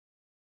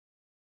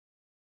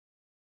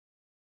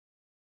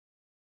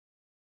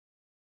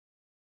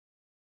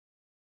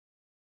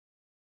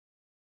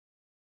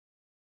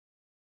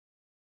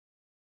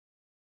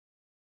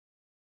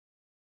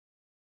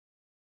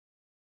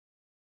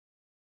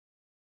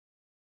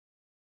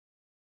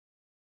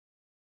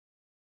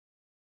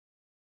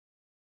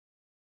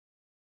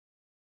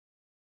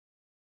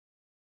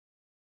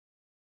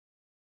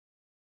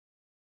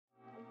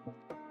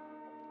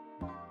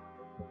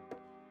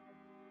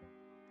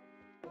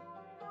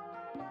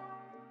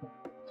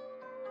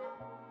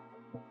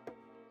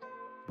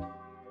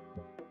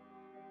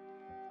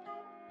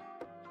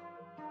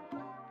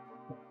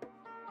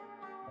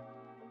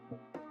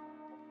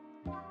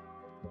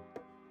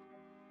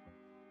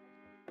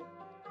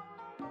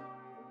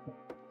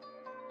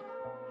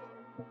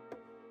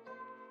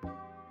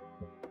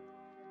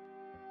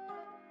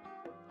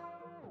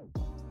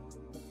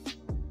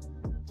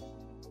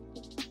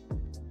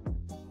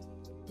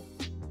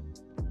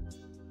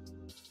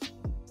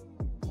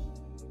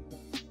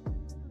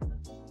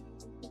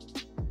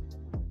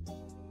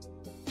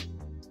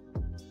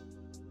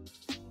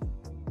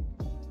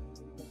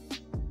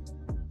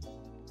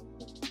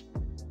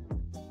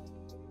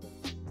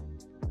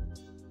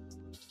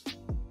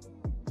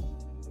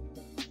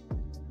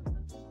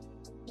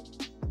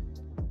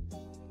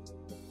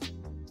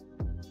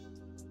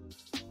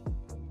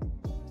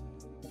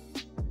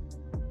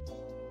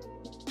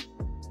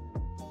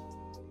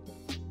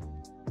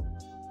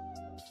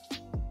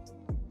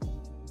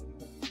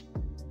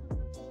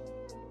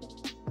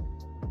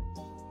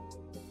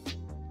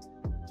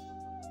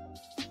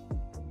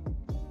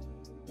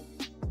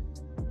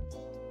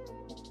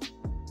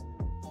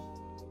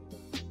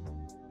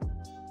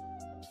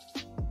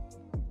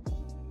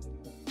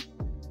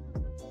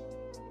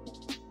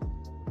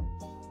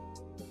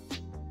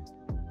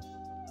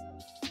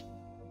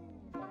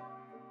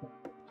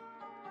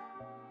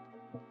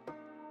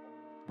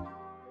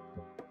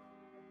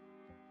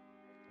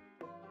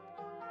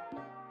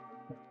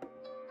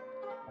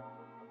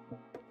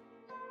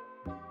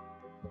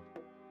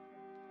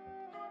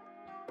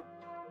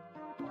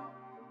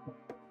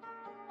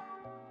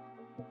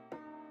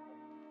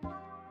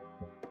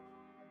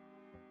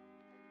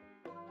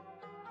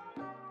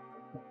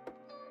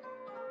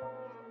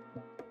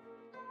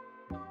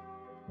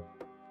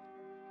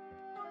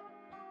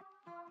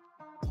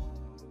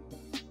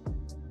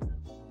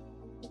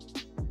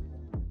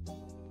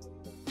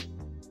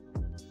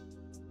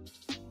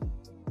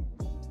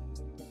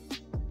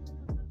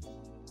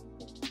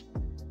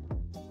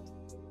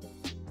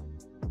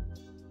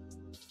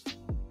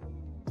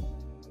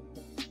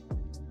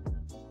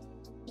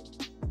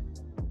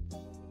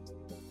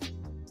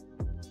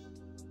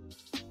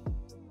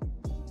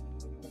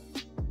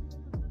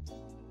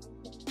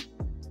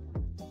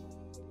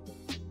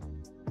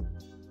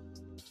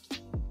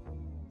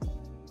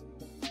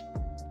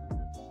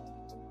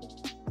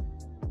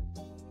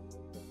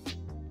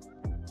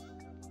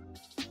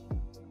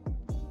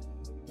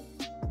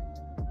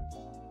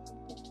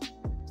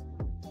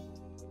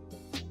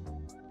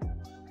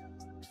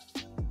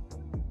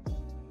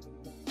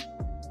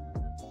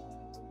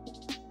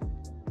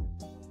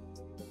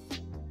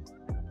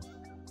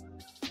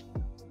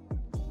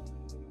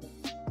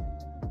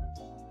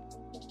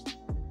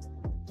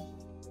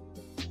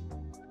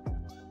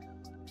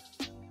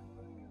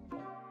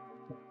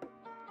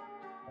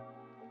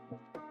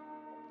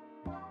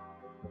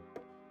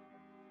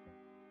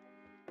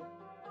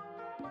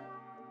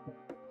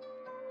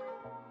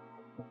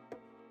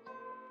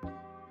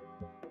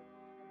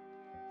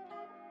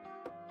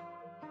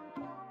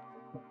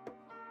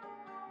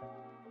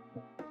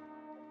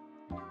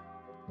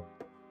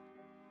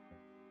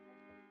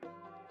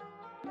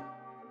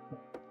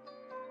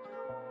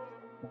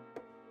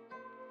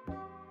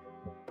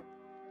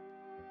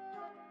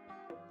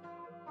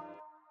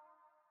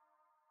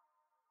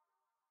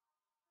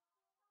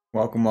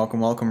Welcome.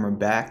 We're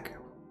back.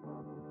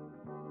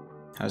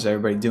 How's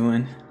everybody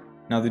doing?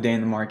 Another day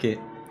in the market.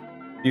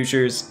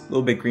 Futures a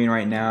little bit green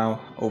right now.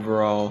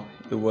 Overall,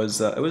 it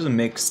was a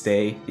mixed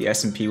day. The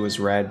S&P was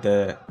red.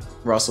 The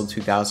Russell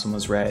 2000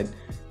 was red.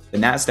 The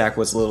Nasdaq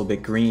was a little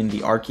bit green. The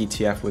ARKK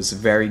ETF was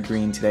very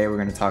green today. We're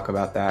going to talk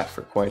about that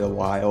for quite a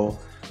while.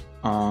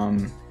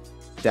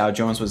 Dow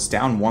Jones was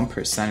down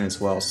 1%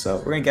 as well. So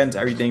we're going to get into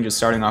everything. Just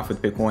starting off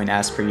with Bitcoin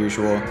as per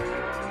usual.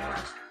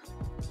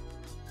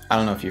 I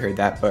don't know if you heard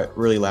that, but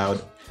really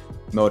loud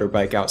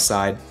motorbike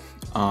outside.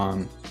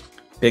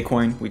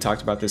 Bitcoin, we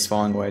talked about this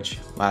falling wedge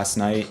last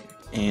night,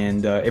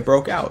 and it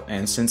broke out.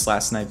 And since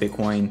last night,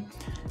 Bitcoin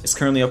is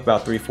currently up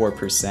about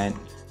 3-4%.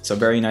 So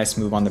very nice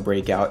move on the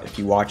breakout. If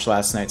you watched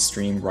last night's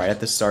stream, right at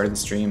the start of the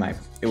stream,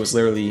 it was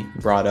literally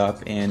brought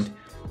up, and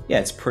yeah,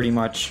 it's pretty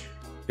much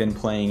been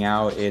playing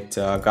out. It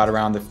got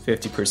around the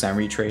 50%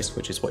 retrace,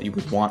 which is what you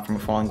would want from a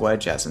falling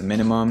wedge as a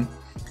minimum.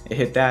 It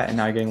hit that, and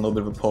now you're getting a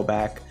little bit of a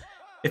pullback.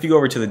 If you go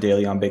over to the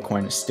daily on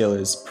Bitcoin, it still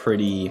is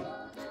pretty,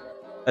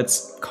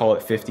 let's call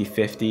it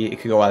 50-50. It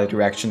could go either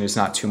direction. There's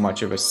not too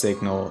much of a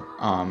signal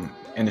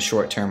in the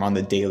short term on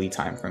the daily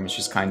time frame. It's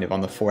just kind of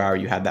on the 4 hour,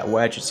 you had that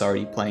wedge. It's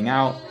already playing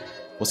out.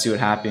 We'll see what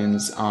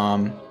happens.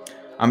 I'm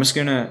just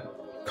going to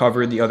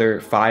cover the other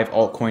 5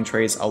 altcoin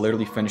trades. I'll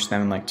literally finish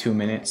them in like 2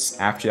 minutes.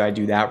 After I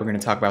do that, we're going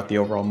to talk about the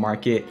overall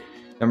market.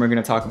 Then we're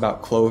going to talk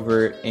about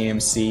Clover,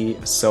 AMC,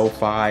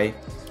 SOFI,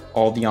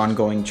 all the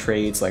ongoing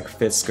trades like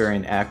Fisker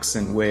and X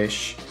and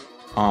Wish.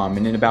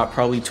 And in about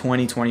probably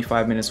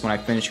 20-25 minutes when I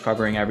finish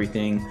covering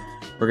everything,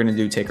 we're going to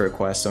do take a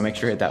request. So make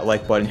sure to hit that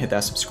like button, hit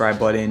that subscribe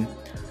button.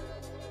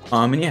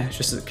 And yeah,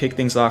 just to kick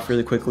things off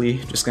really quickly,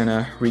 just going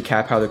to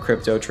recap how the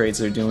crypto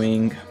trades are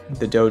doing.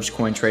 The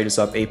Dogecoin trade is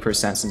up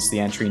 8% since the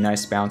entry.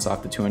 Nice bounce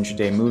off the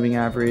 200-day moving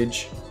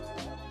average.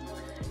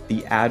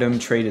 The Atom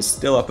trade is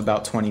still up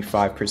about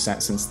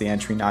 25% since the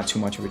entry. Not too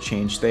much of a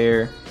change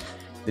there.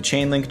 The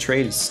Chainlink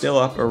trade is still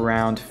up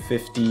around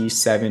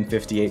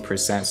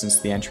 57-58%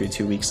 since the entry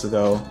 2 weeks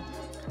ago.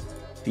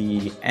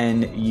 The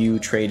NU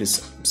trade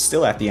is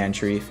still at the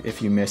entry. If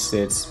you missed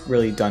it, it's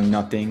really done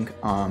nothing.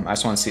 I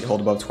just want to see it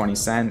hold above 20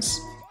 cents.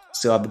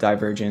 Still have the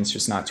divergence,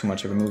 just not too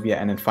much of a move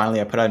yet. And then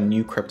finally, I put out a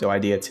new crypto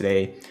idea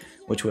today,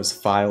 which was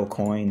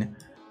Filecoin.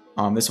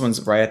 This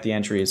one's right at the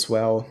entry as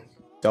well.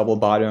 Double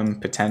bottom,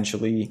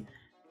 potentially.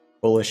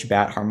 Bullish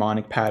bat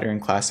harmonic pattern,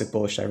 classic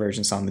bullish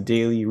divergence on the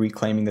daily,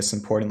 reclaiming this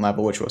important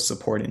level, which was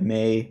support in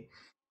May.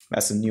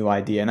 That's a new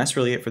idea. And that's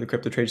really it for the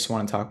crypto trade. Just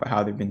want to talk about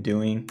how they've been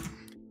doing.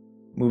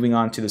 Moving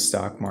on to the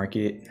stock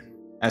market,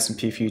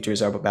 S&P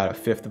futures are up about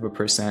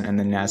 1/5%, and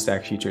the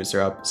Nasdaq futures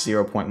are up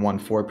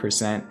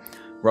 0.14%.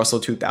 Russell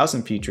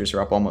 2000 futures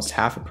are up almost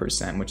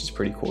 0.5%, which is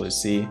pretty cool to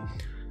see.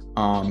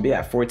 But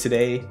yeah, for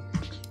today,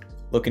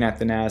 looking at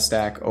the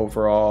Nasdaq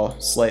overall,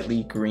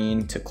 slightly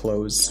green to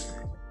close.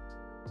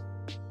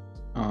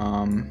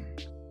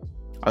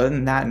 Other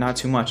than that, not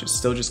too much. It's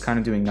still just kind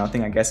of doing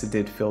nothing. I guess it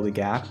did fill the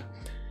gap.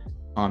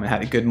 It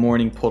had a good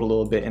morning, pulled a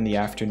little bit in the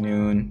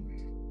afternoon.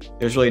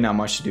 There's really not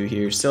much to do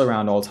here. Still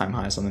around all-time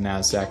highs on the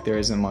Nasdaq. There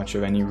isn't much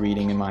of any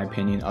reading in my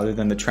opinion, other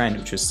than the trend,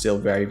 which is still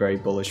very, very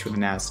bullish for the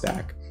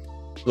Nasdaq.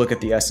 Look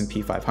at the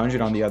S&P 500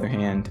 on the other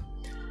hand.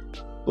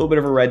 A little bit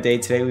of a red day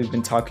today. We've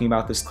been talking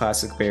about this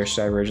classic bearish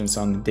divergence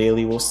on the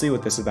daily. We'll see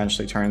what this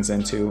eventually turns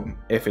into,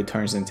 if it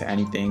turns into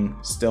anything.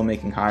 Still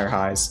making higher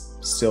highs,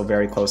 still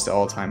very close to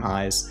all-time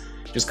highs.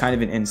 Just kind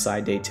of an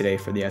inside day today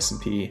for the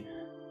S&P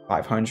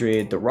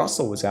 500. The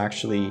Russell was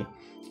actually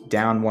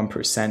down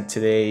 1%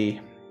 today.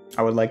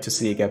 I would like to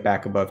see it get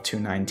back above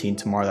 219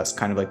 tomorrow. That's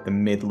kind of like the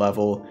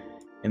mid-level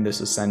in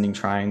this ascending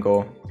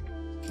triangle.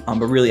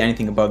 But really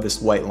anything above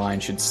this white line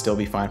should still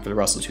be fine for the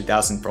Russell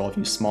 2000 for all of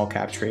you small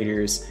cap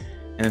traders.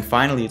 And then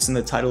finally, it's in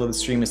the title of the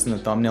stream, it's in the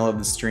thumbnail of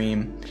the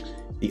stream,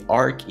 the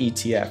ARK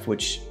ETF,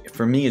 which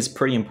for me is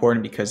pretty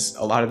important because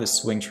a lot of the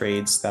swing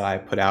trades that I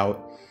put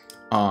out,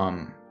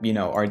 you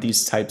know, are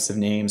these types of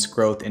names,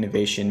 growth,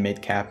 innovation,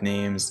 mid-cap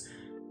names.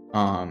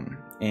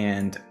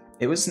 And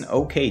it was an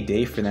okay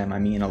day for them. I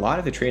mean, a lot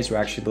of the trades were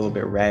actually a little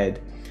bit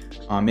red.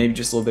 Maybe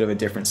just a little bit of a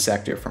different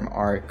sector from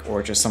ARK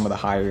or just some of the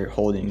higher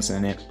holdings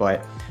in it.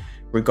 But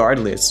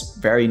regardless,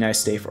 very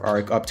nice day for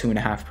ARK, up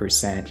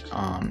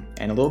 2.5%.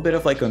 And a little bit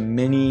of like a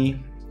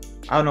mini,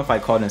 I don't know if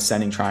I'd call it an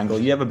ascending triangle.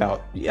 You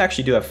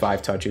actually do have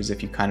 5 touches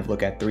if you kind of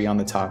look at 3 on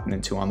the top and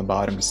then 2 on the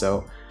bottom.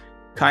 So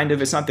kind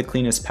of, it's not the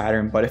cleanest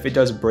pattern, but if it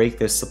does break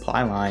this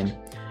supply line,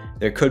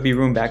 there could be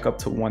room back up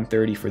to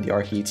 130 for the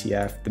ARK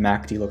ETF. The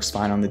MACD looks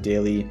fine on the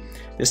daily.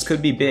 This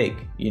could be big.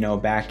 You know,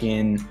 back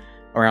in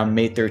around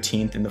May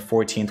 13th and the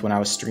 14th when I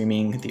was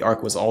streaming, the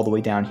ARK was all the way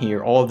down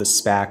here. All of the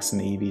SPACs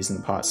and the EVs and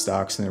the pot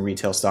stocks and the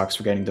retail stocks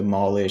were getting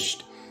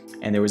demolished.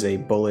 And there was a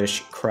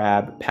bullish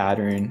crab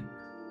pattern.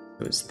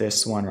 It was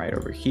this one right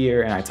over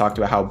here. And I talked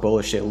about how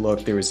bullish it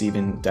looked. There was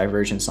even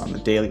divergence on the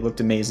daily. It looked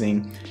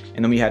amazing.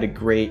 And then we had a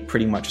great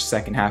pretty much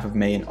second half of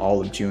May and all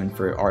of June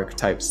for ARK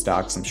type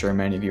stocks. I'm sure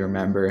many of you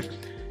remember.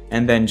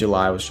 And then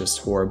July was just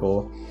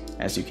horrible.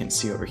 As you can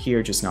see over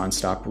here, just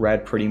nonstop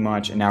red pretty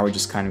much. And now we're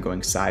just kind of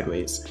going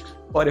sideways.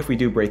 But if we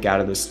do break out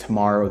of this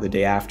tomorrow, the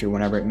day after,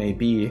 whenever it may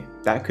be,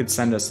 that could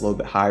send us a little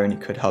bit higher and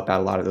it could help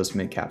out a lot of those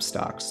mid-cap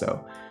stocks.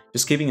 So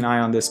just keeping an eye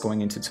on this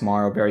going into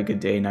tomorrow. Very good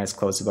day, nice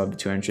close above the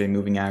 200-day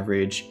moving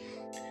average.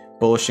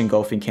 Bullish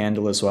engulfing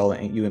candle as well.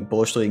 And you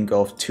bullishly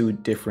engulfed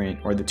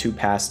the 2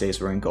 past days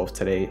were engulfed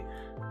today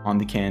on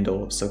the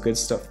candle. So good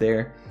stuff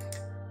there.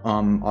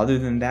 Other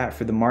than that,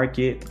 for the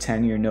market, the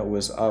 10-year note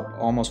was up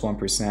almost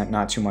 1%.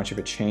 Not too much of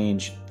a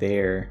change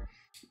there,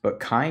 but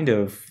kind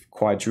of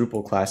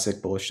quadruple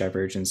classic bullish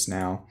divergence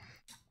now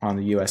on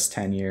the US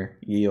 10-year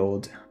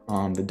yield.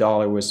 The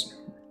dollar was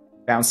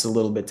bounced a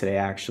little bit today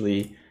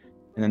actually,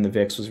 and then the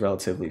VIX was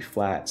relatively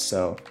flat.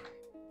 So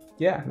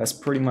yeah, that's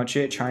pretty much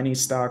it.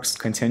 Chinese stocks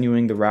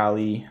continuing the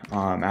rally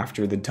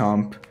after the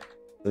dump.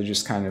 They're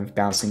just kind of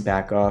bouncing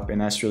back up, and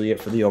that's really it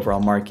for the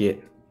overall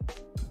market.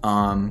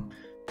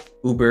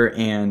 Uber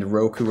and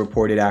Roku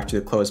reported after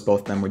the close.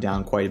 Both of them were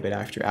down quite a bit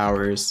after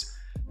hours.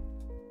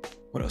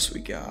 What else we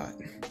got?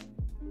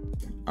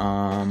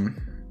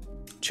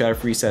 Cheddar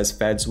Free says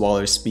Fed's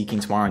Waller speaking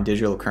tomorrow on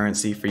digital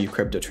currency for you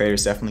crypto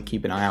traders. Definitely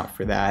keep an eye out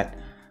for that.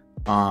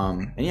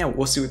 And yeah,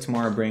 we'll see what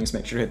tomorrow brings.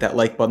 Make sure to hit that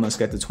like button. Let's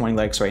get to 20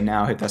 likes right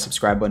now. Hit that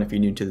subscribe button if you're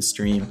new to the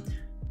stream.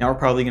 Now we're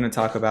probably going to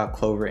talk about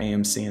Clover,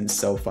 AMC, and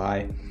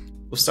SOFI.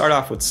 We'll start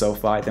off with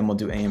SOFI, then we'll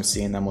do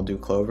AMC, and then we'll do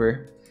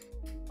Clover.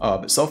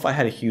 But SOFI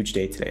had a huge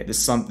day today.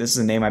 This is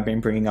a name I've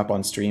been bringing up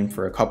on stream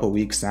for a couple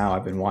weeks now.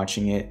 I've been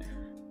watching it.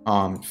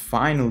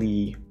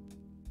 Finally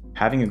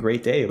having a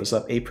great day. It was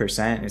up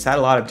 8%. It's had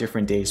a lot of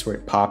different days where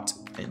it popped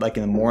like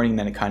in the morning,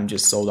 then it kind of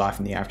just sold off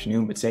in the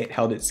afternoon, but today it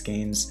held its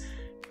gains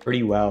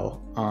pretty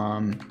well.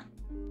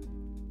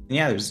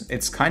 Yeah,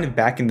 it's kind of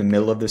back in the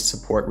middle of the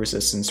support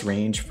resistance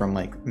range from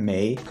like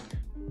May.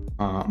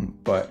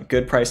 But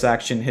good price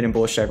action, hidden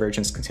bullish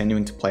divergence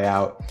continuing to play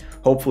out.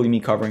 Hopefully me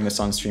covering this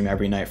on stream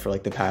every night for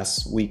like the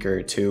past week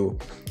or two,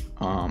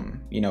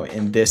 you know,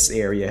 in this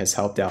area has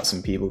helped out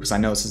some people because I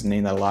know this is a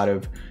name that a lot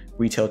of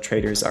retail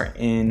traders are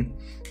in.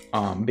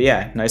 But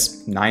yeah,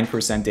 nice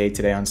 9% day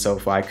today on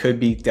SOFI. Could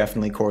be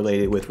definitely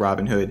correlated with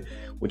Robinhood,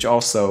 which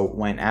also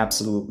went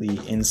absolutely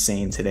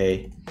insane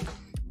today.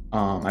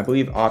 I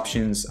believe I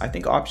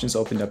think options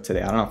opened up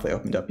today. I don't know if they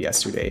opened up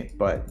yesterday,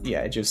 but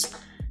yeah,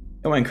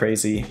 it went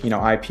crazy. You know,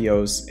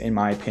 IPOs, in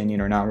my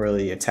opinion, are not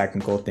really a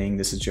technical thing.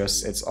 This is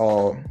just, it's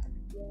all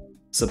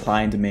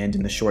supply and demand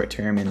in the short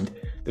term, and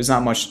there's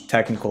not much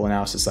technical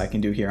analysis I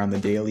can do here on the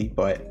daily,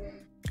 but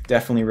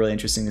definitely really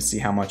interesting to see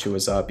how much it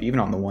was up. Even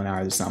on the 1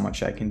 hour, there's not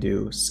much I can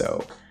do.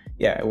 So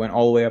yeah, it went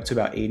all the way up to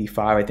about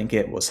 85. I think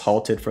it was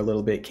halted for a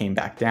little bit, came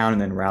back down,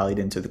 and then rallied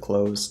into the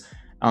close.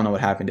 I don't know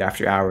what happened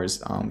after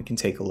hours. We can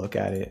take a look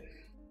at it.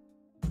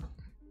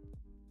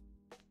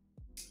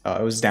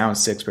 It was down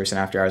 6%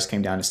 after hours,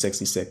 came down to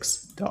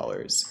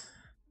 $66.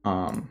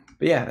 But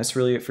yeah, that's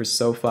really it for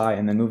SOFI.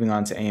 And then moving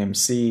on to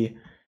AMC.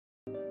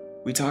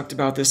 We talked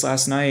about this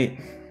last night.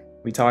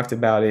 We talked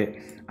about it.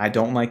 I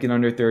don't like it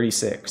under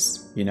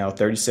 36. You know,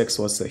 36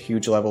 was a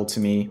huge level to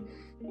me.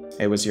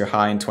 It was your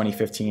high in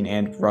 2015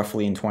 and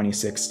roughly in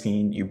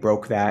 2016. You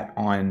broke that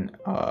on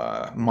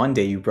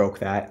Monday. You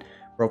broke back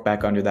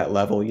under that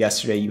level.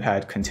 Yesterday you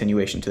had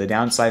continuation to the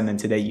downside, and then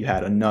today you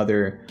had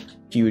another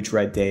huge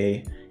red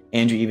day.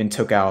 And you even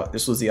took out,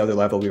 this was the other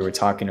level we were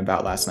talking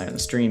about last night on the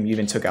stream, you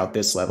even took out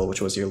this level, which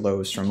was your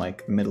lows from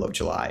like the middle of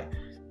July.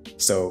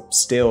 So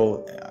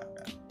still,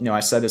 you know,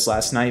 I said this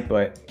last night,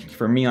 but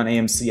for me on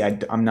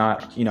AMC, I'm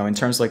not, you know, in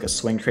terms of like a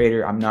swing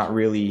trader, I'm not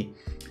really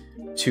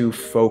too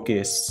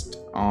focused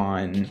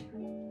on,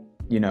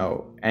 you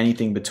know,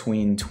 anything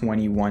between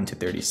 21 to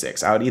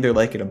 36. I would either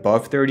like it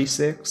above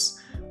 36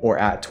 or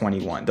at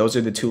 21. Those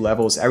are the two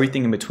levels.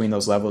 Everything in between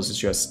those levels is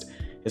just,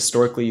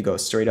 historically, you go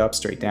straight up,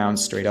 straight down,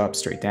 straight up,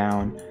 straight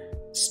down,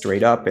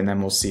 straight up, and then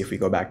we'll see if we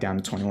go back down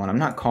to 21. I'm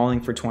not calling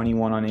for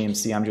 21 on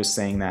AMC. I'm just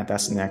saying that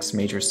that's the next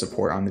major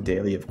support on the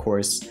daily. Of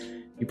course,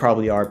 you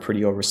probably are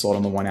pretty oversold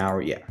on the 1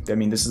 hour. Yeah, I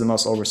mean, this is the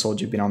most oversold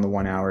you've been on the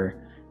 1 hour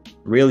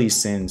really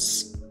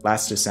since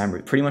last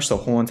December. Pretty much the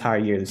whole entire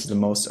year, this is the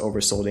most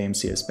oversold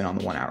AMC has been on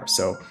the 1 hour.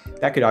 So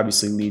that could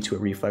obviously lead to a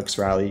reflex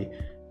rally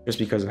just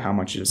because of how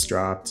much it has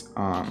dropped.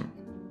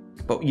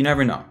 But you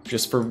never know.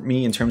 Just for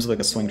me, in terms of like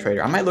a swing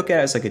trader, I might look at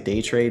it as like a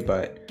day trade,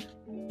 but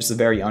just a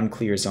very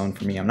unclear zone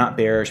for me. I'm not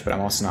bearish, but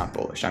I'm also not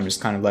bullish. I'm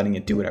just kind of letting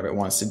it do whatever it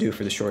wants to do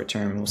for the short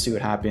term, and we'll see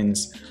what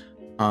happens.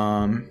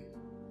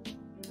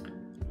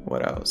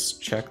 What else?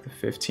 Check the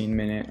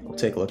 15-minute. We'll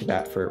take a look at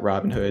that for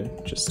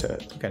Robinhood just to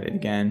look at it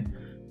again.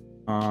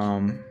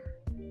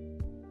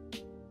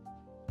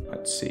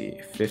 Let's see,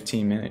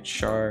 15-minute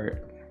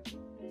chart.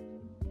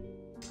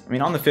 I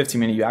mean, on the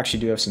 15-minute, you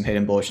actually do have some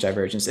hidden bullish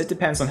divergence. It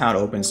depends on how it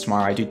opens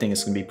tomorrow. I do think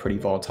it's going to be pretty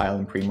volatile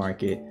in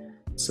pre-market.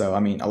 So, I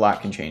mean, a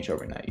lot can change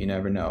overnight. You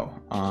never know.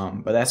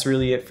 But that's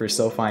really it for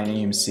SOFI and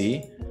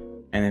AMC.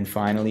 And then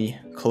finally,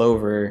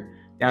 Clover,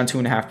 down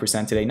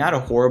 2.5% today. Not a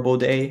horrible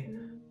day,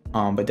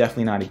 but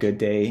definitely not a good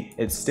day.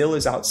 It still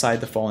is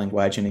outside the falling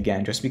wedge. And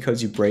again, just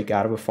because you break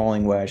out of a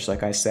falling wedge,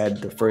 like I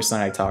said the first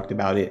night I talked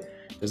about it,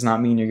 does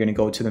not mean you're going to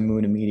go to the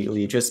moon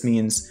immediately. It just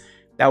means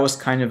that was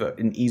kind of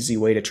an easy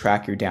way to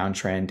track your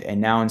downtrend.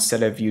 And now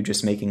instead of you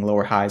just making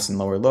lower highs and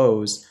lower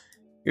lows,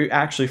 you're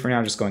actually for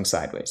now just going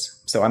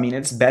sideways. So, I mean,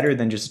 it's better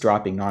than just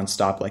dropping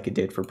nonstop like it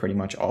did for pretty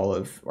much all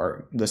of,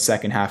 or the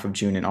second half of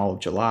June and all of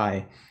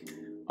July.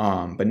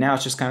 But now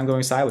it's just kind of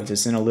going sideways.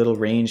 It's in a little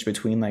range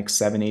between like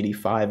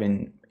 $7.85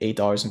 and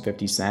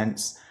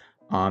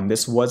 $8.50.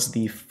 This was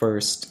the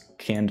first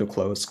candle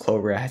close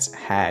Clover has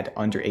had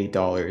under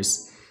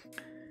 $8,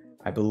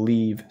 I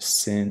believe,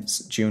 since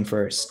June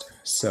 1st.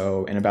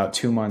 So in about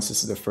 2 months,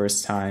 this is the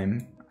first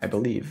time, I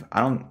believe.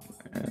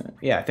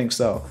 Yeah, I think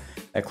so.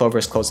 That Clover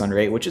is closed under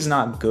 8, which is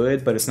not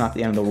good, but it's not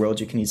the end of the world.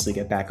 You can easily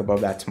get back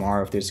above that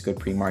tomorrow if there's a good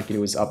pre-market. It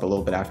was up a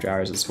little bit after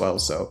hours as well.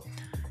 So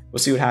we'll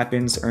see what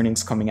happens.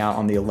 Earnings coming out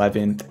on the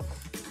 11th,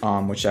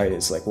 which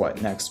is like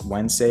what, next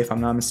Wednesday, if I'm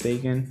not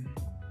mistaken.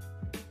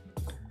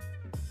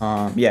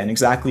 Yeah, in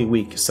exactly a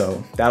week.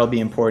 So that'll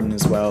be important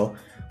as well.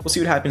 We'll see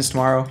what happens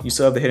tomorrow. You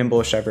still have the hidden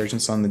bullish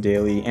divergence on the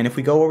daily. And if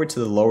we go over to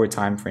the lower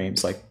time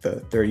frames, like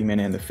the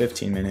 30-minute and the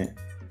 15-minute,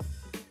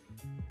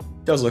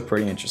 it does look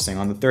pretty interesting.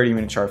 On the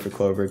 30-minute chart for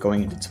Clover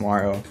going into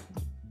tomorrow,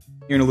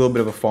 you're in a little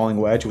bit of a falling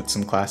wedge with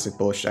some classic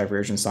bullish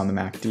divergence on the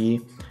MACD.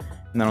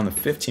 And then on the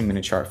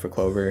 15-minute chart for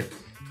Clover, a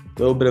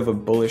little bit of a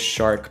bullish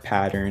shark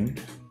pattern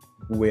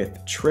with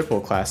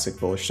triple classic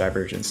bullish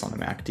divergence on the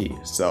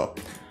MACD. So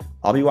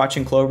I'll be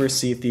watching Clover,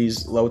 see if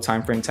these low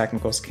time frame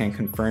technicals can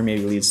confirm,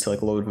 maybe leads to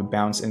like a little bit of a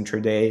bounce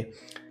intraday.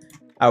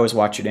 I always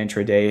watch it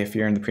intraday. If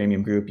you're in the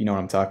premium group, you know what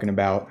I'm talking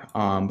about.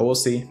 But we'll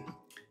see.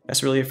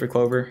 That's really it for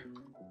Clover.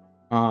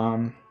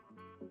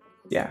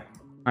 Yeah,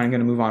 I'm going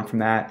to move on from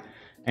that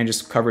and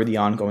just cover the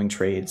ongoing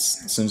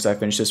trades. As soon as I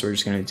finish this, we're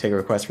just going to take a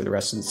request for the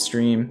rest of the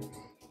stream.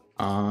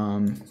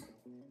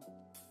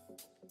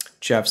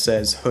 Jeff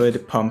says,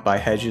 Hood pumped by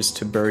hedges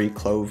to bury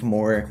CLOV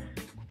more.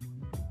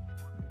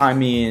 I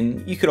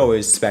mean, you could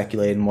always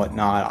speculate and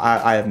whatnot.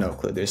 I have no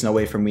clue. There's no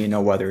way for me to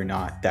know whether or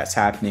not that's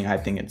happening. I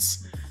think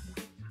it's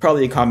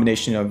probably a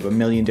combination of a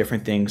million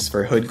different things,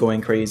 for Hood going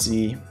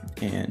crazy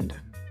and,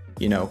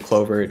 you know,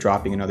 Clover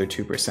dropping another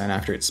 2%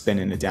 after it's been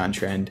in a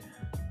downtrend.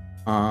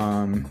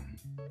 And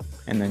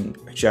then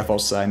Jeff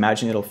also, I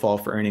imagine it'll fall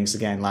for earnings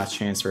again. Last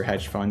chance for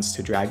hedge funds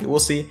to drag it. We'll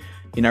see.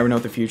 You never know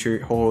what the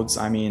future holds.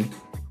 I mean,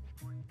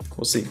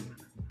 we'll see.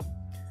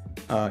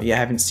 Yeah, I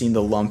haven't seen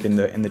the lump in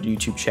the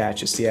YouTube chat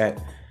just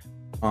yet.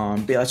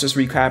 But yeah, let's just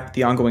recap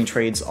the ongoing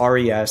trades.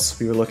 RES,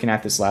 we were looking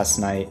at this last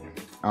night.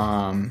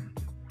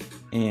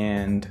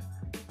 And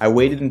I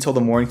waited until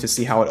the morning to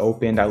see how it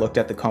opened. I looked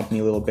at the company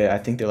a little bit. I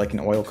think they're like an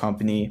oil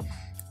company.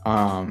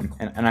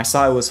 And I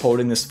saw it was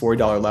holding this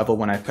 $4 level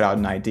when I put out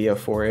an idea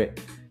for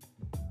it.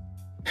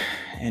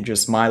 And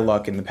just my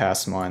luck in the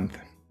past month,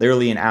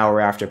 literally an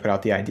hour after I put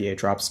out the idea, it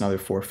drops another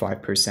 4 or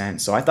 5%.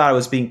 So I thought I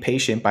was being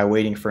patient by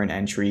waiting for an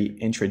entry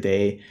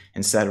intraday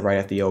instead of right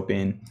at the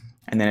open.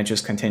 And then it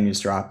just continues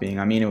dropping.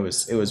 I mean, it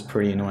was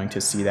pretty annoying to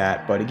see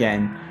that. But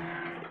again,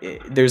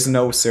 there's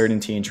no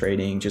certainty in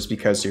trading. Just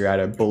because you're at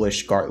a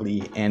bullish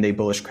Gartley and a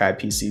bullish Crab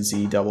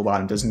PCZ double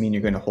bottom doesn't mean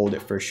you're going to hold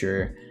it for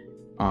sure.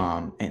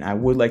 And I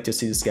would like to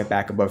see this get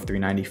back above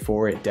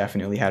 394. It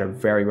definitely had a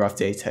very rough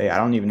day today. I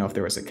don't even know if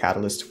there was a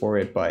catalyst for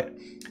it, but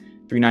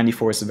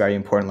 394 is a very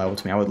important level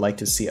to me. I would like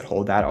to see it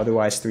hold that.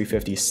 Otherwise,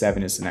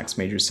 357 is the next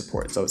major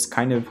support. So it's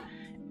kind of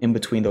in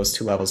between those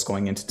two levels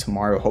going into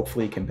tomorrow.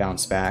 Hopefully it can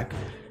bounce back.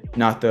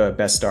 Not the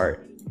best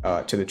start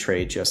to the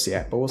trade just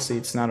yet, but we'll see.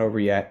 It's not over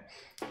yet.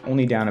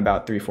 Only down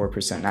about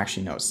 3-4%.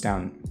 Actually, no, it's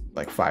down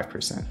like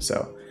 5%.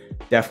 So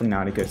definitely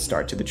not a good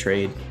start to the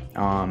trade.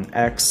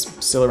 X,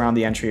 still around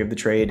the entry of the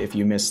trade. If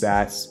you missed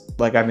that,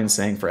 like I've been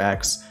saying for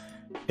X,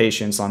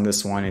 patience on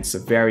this one. It's a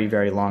very,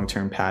 very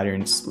long-term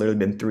pattern. It's literally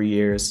been 3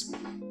 years.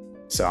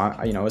 So,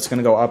 you know, it's going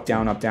to go up,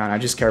 down, up, down. I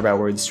just care about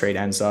where this trade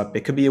ends up.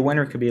 It could be a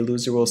winner, it could be a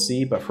loser, we'll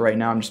see. But for right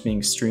now, I'm just being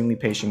extremely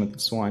patient with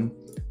this one.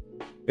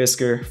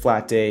 Fisker,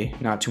 flat day,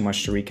 not too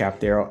much to recap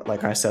there.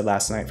 Like I said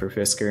last night for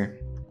Fisker,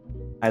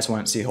 I just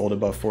want to see it hold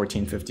above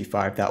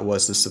 14.55. That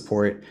was the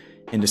support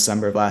in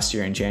December of last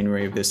year and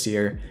January of this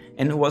year.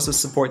 And it was a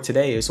support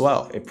today as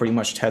well. It pretty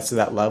much tested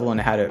that level and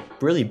it had a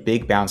really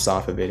big bounce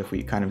off of it if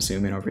we kind of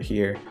zoom in over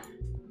here.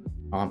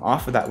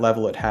 Off of that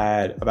level, it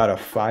had about a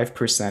 5%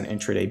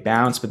 intraday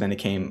bounce, but then it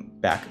came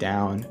back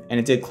down and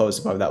it did close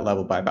above that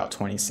level by about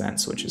 20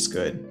 cents, which is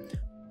good.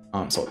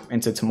 So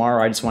into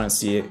tomorrow, I just want to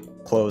see it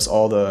close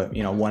all the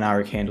 1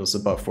 hour candles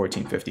above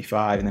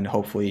 14.55, and then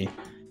hopefully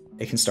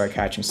it can start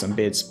catching some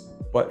bids.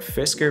 But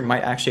Fisker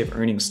might actually have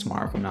earnings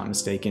tomorrow if I'm not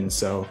mistaken,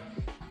 so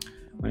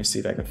let me see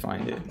if I can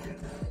find it.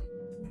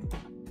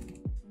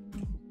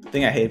 The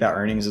thing I hate about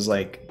earnings is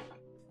like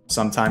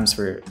sometimes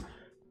for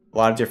a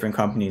lot of different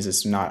companies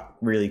it's not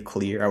really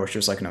clear. I wish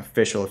there's like an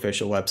official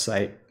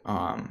website.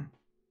 I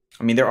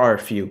mean, there are a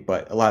few,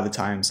 but a lot of the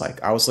times,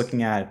 like I was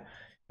looking at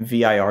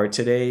VIR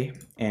today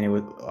and it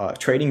was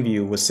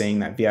TradingView was saying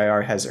that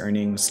VIR has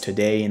earnings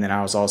today, and then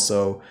I was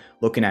also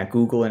looking at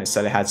Google and it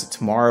said it has it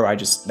tomorrow.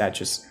 That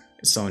just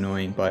is so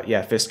annoying. But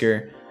yeah,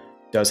 Fisker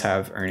does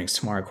have earnings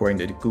tomorrow according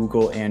to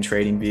Google and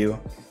TradingView.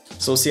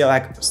 So we'll see how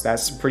that goes.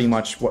 That's pretty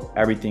much what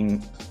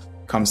everything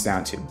comes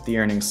down to. The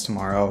earnings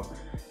tomorrow,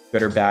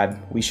 good or bad,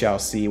 we shall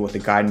see what the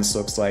guidance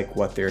looks like,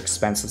 what their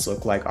expenses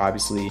look like.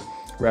 Obviously,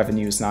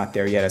 revenue is not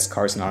there yet as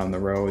cars not on the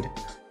road,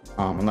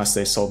 unless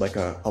they sold like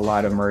a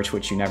lot of merch,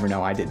 which you never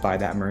know. I did buy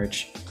that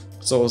merch.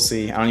 So we'll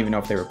see. I don't even know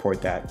if they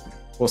report that.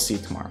 We'll see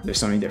tomorrow. There's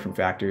so many different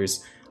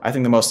factors. I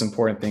think the most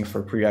important thing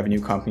for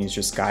pre-revenue companies is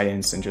just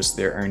guidance and just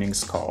their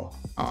earnings call.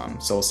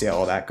 So we'll see how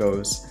all that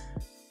goes.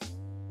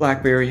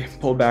 BlackBerry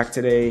pulled back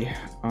today.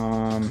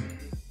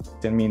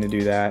 Didn't mean to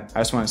do that. I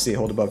just want to see it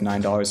hold above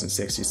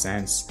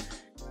 $9.60.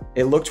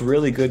 It looked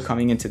really good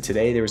coming into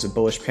today. There was a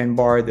bullish pin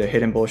bar. The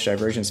hidden bullish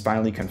divergence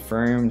finally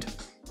confirmed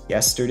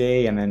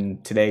yesterday, and then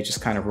today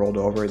just kind of rolled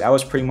over. That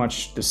was pretty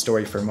much the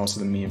story for most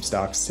of the meme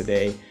stocks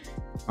today.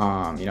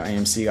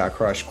 AMC got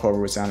crushed. Clover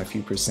was down a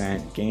few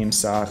percent.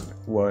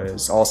 GameStop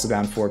was also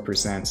down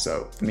 4%.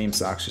 So the meme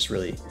stocks just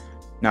really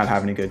not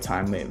having a good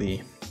time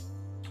lately.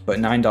 But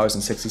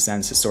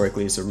 $9.60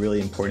 historically is a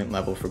really important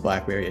level for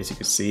BlackBerry, as you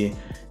can see.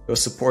 It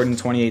was support in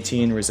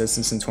 2018,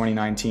 resistance in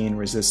 2019,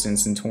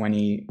 resistance in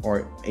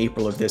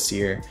April of this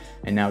year,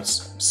 and now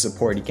it's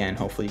support again.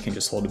 Hopefully you can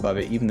just hold above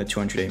it, even the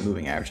 200-day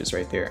moving average is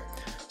right there.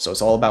 So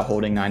it's all about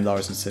holding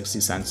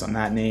 $9.60 on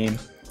that name.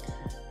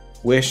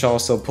 Wish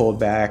also pulled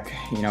back.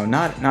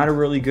 Not a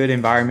really good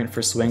environment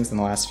for swings in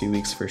the last few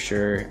weeks for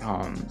sure.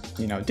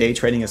 Day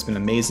trading has been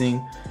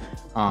amazing.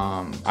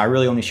 I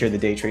really only share the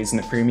day trades in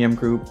the premium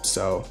group,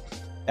 so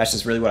that's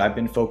just really what I've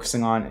been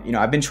focusing on.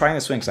 I've been trying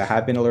the swings. I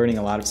have been learning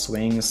a lot of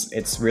swings.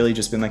 It's really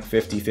just been like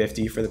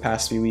 50-50 for the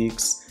past few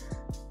weeks,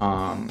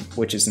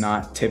 which is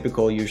not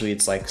typical. Usually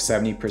it's like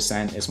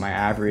 70% is my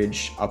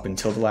average up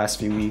until the last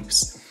few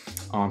weeks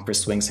for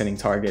swings hitting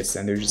targets,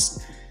 and they're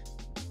just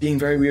being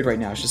very weird right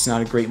now. It's just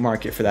not a great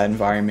market for that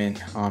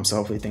environment. So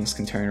hopefully things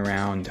can turn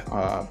around,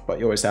 but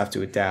you always have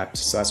to adapt.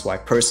 So that's why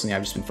personally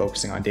I've just been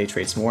focusing on day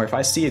trades more. If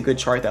I see a good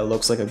chart that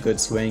looks like a good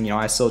swing,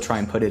 I still try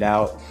and put it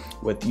out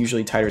with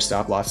usually tighter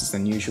stop losses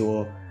than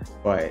usual,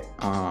 but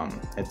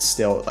it's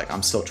still like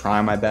I'm still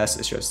trying my best.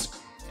 It's just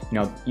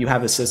you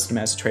have a system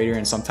as a trader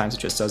and sometimes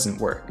it just doesn't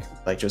work,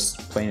 like just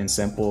plain and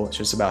simple. It's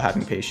just about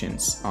having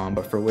patience.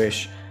 But for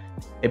Wish,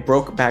 it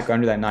broke back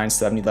under that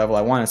 970 level.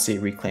 I want to see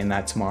it reclaim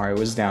that tomorrow. It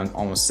was down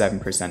almost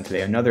 7%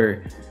 today.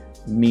 Another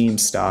meme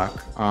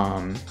stock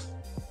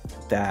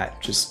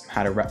that just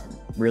had a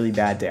really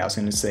bad day. I was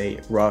going to say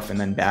rough and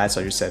then bad,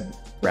 so I just said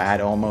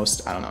rad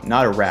almost. I don't know,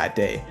 not a rad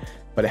day,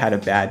 but it had a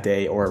bad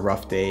day or a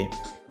rough day.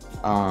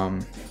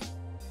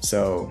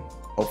 So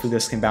hopefully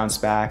this can bounce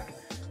back.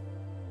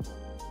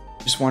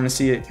 Just want to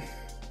see it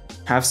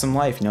have some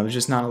life. There's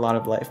just not a lot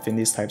of life in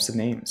these types of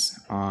names.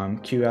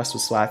 QS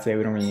was flat today.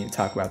 We don't really need to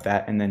talk about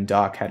that. And then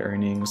Doc had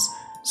earnings,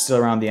 still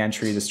around the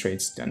entry. This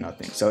trade's done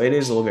nothing. So it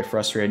is a little bit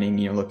frustrating,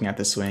 looking at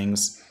the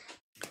swings.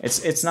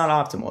 It's not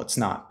optimal. It's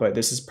not. But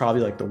this is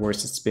probably like the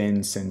worst it's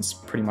been since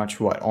pretty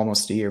much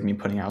almost a year of me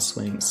putting out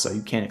swings. So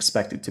you can't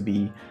expect it to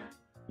be,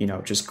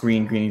 just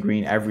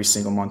green every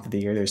single month of the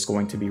year. There's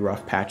going to be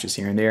rough patches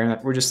here and there,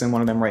 and we're just in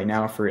one of them right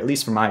now. For at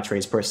least for my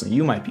trades personally,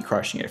 you might be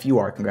crushing it. If you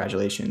are,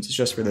 congratulations. It's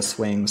just for the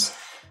swings,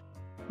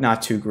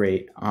 not too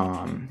great.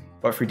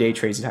 But for day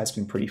trades, it has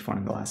been pretty fun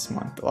in the last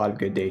month. A lot of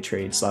good day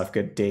trades, a lot of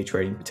good day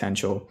trading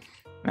potential,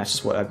 and that's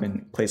just what I've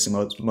been placing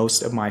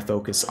most of my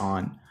focus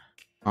on.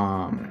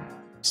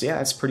 So yeah,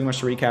 that's pretty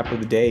much the recap of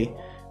the day.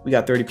 We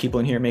got 30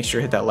 people in here. Make sure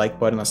to hit that like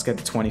button. Let's get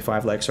to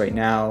 25 likes right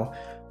now.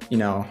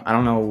 I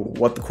don't know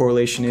what the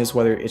correlation is,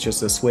 whether it's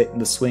just the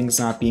swings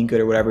not being good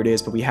or whatever it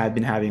is, but we have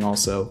been having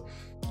also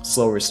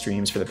slower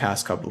streams for the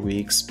past couple of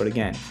weeks. But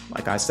again,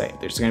 like I say,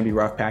 there's going to be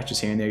rough patches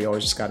here and there. You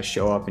always just got to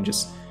show up and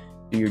just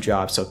do your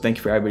job. So thank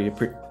you for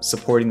everybody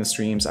supporting the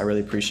streams. I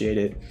really appreciate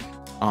it.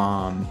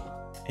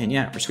 And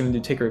yeah, we're just going to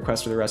take a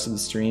request for the rest of the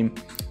stream,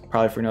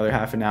 probably for another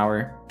half an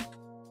hour.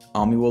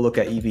 We will look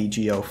at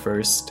EVGO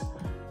first.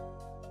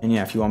 And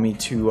yeah, if you want me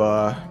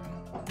to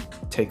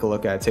take a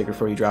look at it, take it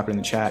before you drop it in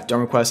the chat.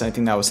 Don't request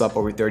anything that was up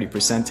over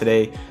 30%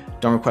 today.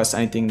 Don't request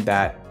anything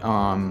that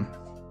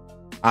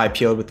I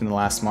IPO'd within the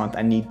last month.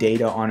 I need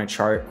data on a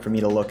chart for me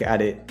to look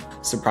at it,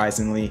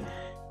 surprisingly.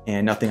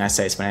 And nothing I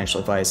say is financial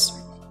advice.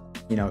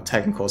 You know,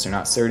 technicals are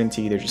not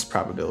certainty, they're just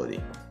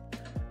probability.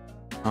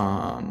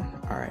 All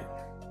right.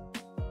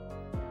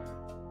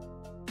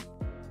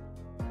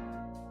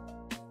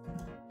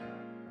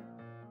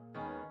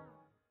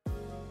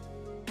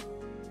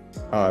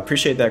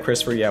 Appreciate that,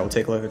 Christopher. Yeah, we'll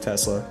take a look at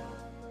Tesla.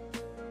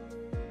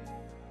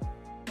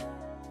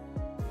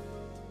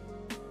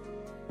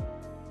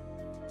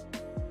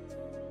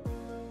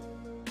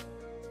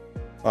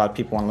 A lot of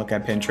people want to look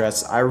at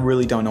Pinterest. I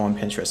really don't know on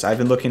Pinterest. I've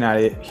been looking at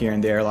it here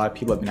and there. A lot of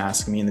people have been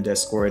asking me in the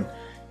Discord.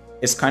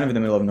 It's kind of in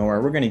the middle of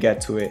nowhere. We're going to get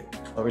to it.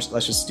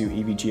 Let's just do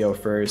EVGO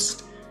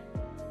first.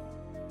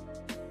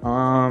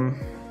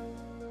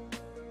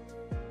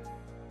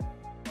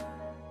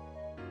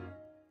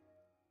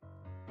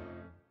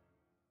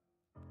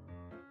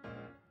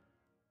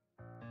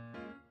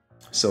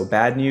 So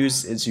bad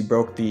news is you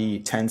broke the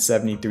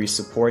 1073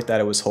 support that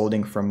it was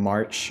holding from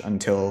March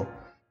until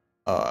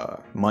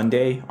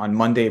Monday. On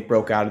Monday it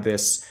broke out of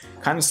this,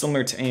 kind of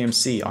similar to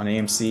AMC. On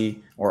AMC,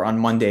 or on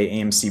Monday,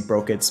 AMC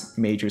broke its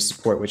major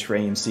support, which for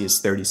AMC is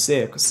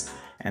 36,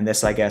 and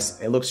this, I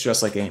guess, it looks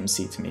just like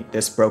AMC to me.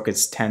 This broke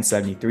its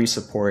 1073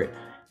 support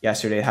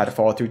yesterday. It had a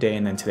follow through day,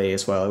 and then today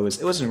as well.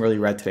 It wasn't really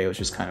red today, it was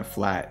just kind of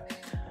flat.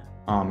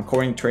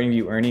 According to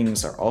TradingView,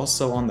 earnings are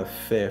also on the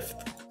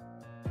 5th.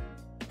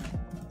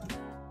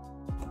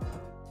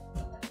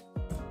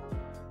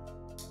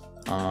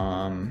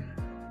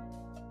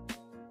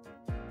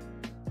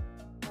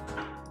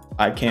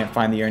 I can't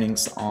find the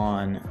earnings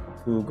on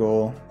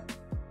Google.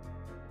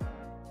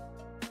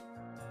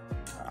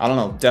 I don't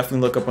know, definitely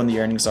look up when the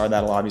earnings are.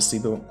 That'll obviously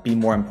be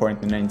more important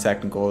than any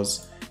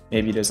technicals.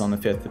 Maybe it is on the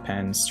 5th,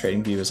 depends.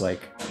 TradingView is like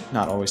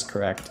not always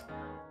correct,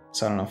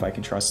 so I don't know if I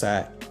can trust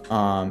that.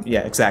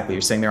 Yeah, exactly,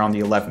 you're saying they're on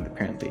the 11th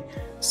apparently.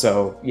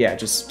 So yeah,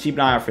 just keep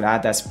an eye out for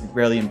that. That's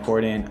really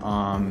important.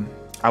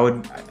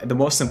 The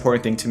most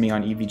important thing to me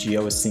on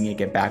EVGO is seeing it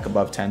get back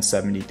above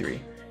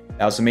 1073.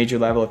 That was a major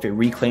level. If it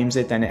reclaims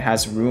it, then it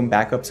has room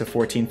back up to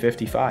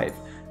 1455.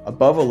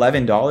 Above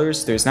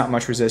 $11, there's not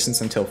much resistance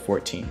until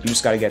 14. You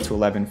just got to get to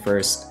 11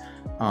 first.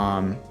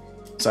 So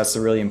that's the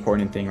really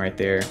important thing right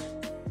there.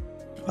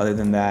 Other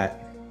than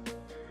that,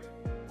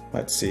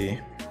 let's see.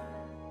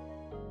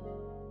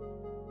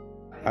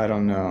 I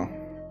don't know.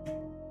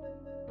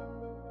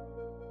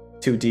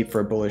 Too deep for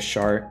a bullish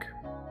shark.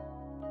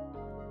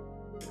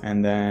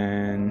 And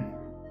then,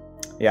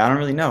 yeah, I don't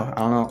really know. I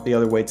don't know the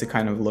other way to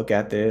kind of look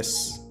at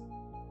this.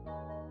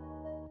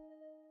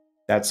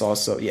 That's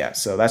also, yeah,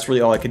 so that's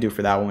really all I could do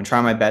for that one.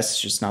 Try my best, it's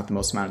just not the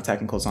most amount of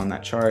technicals on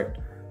that chart.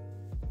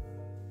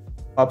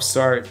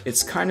 Upstart,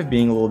 it's kind of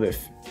being a little bit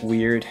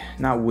weird.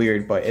 Not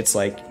weird, but it's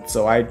like,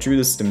 so I drew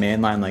this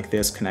demand line like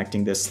this,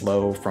 connecting this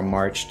low from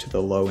March to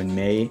the low in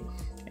May.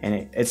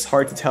 And it's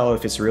hard to tell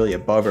if it's really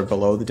above or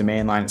below the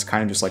demand line. It's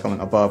kind of just like on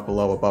above,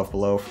 below, above,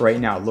 below. For right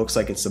now, it looks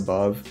like it's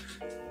above,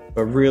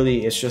 but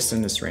really it's just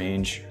in this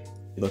range.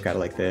 You look at it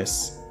like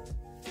this,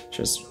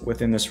 just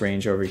within this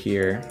range over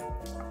here.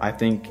 I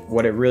think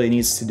what it really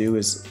needs to do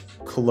is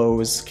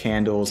close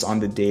candles on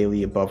the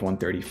daily above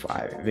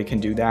 135. If it can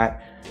do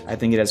that, I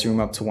think it has room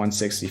up to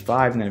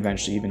 165 and then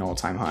eventually even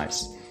all-time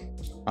highs.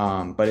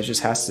 But it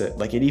just has to,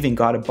 like, it even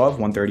got above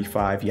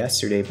 135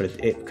 yesterday, but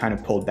it kind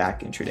of pulled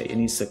back intraday. It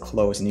needs to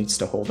close, it needs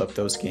to hold up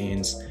those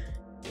gains,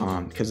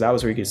 because that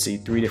was where you could see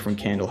 3 different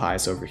candle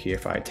highs over here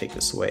if I take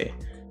this away.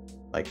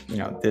 Like, you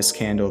know, this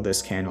candle, and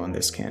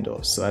this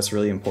candle. So that's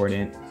really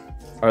important.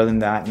 Other than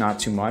that, not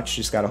too much.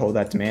 Just got to hold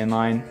that demand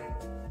line.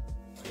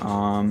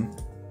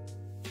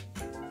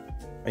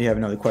 You have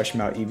another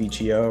question about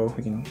EVGO.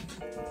 We can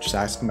just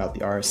ask about the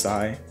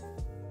RSI.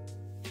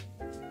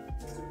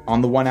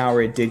 On the 1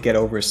 hour, it did get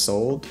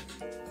oversold,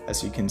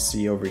 as you can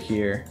see over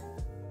here.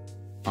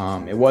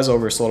 It was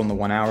oversold on the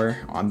 1 hour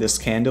on this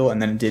candle, and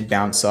then it did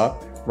bounce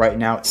up. Right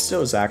now, it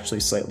still is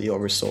actually slightly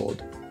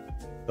oversold.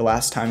 The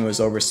last time it was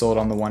oversold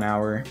on the 1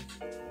 hour,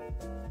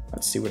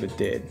 let's see what it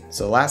did.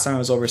 So the last time it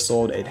was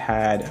oversold, it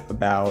had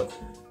about,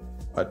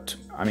 I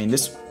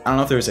don't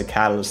know if there was a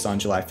catalyst on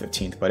July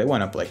 15th, but it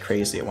went up like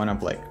crazy. It went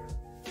up like,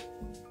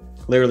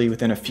 literally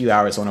within a few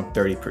hours, it went up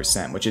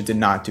 30%, which it did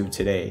not do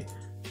today.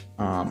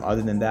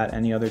 Other than that,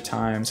 any other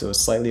times, it was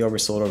slightly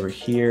oversold over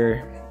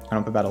here,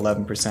 went up about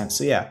 11%.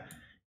 So yeah,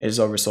 it is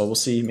oversold. We'll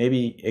see.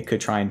 Maybe it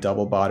could try and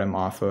double bottom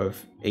off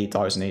of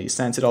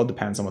 $8.80. It all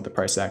depends on what the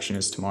price action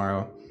is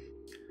tomorrow.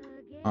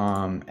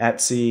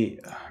 Etsy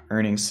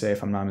earnings today,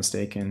 if I'm not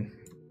mistaken.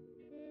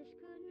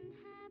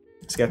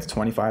 Let's get to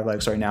 25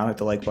 likes right now. Hit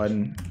the like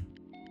button.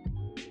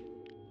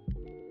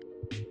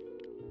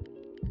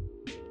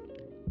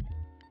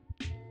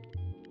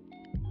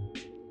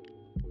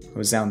 It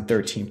was down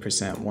 13%,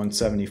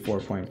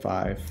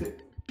 174.5.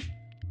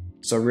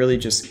 So it really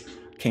just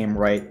came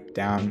right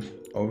down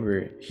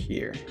over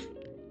here.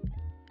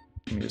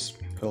 Let me just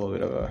put a little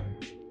bit of a...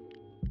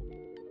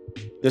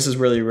 This is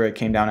really where it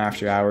came down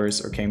after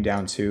hours, or came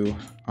down to.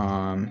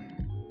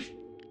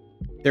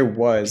 There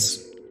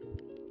was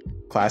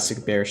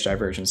classic bearish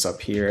divergence up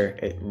here.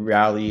 It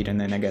rallied, and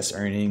then I guess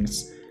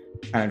earnings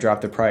kind of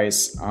dropped the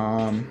price.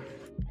 Let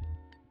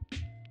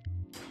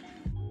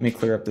me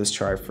clear up this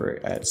chart for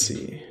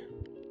Etsy.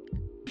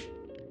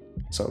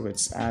 So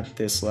it's at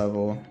this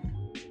level.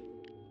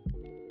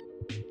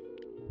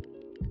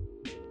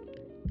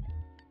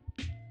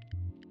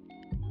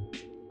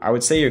 I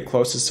would say your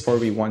closest support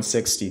would be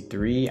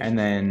 163, and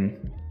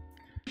then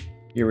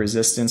your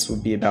resistance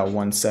would be about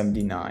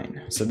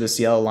 179. So this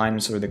yellow line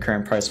is where the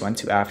current price went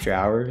to after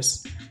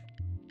hours.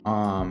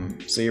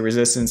 So your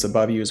resistance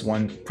above you is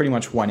pretty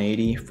much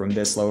 180 from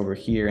this low over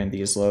here and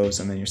these lows,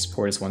 and then your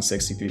support is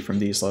 163 from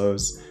these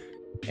lows.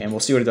 And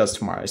we'll see what it does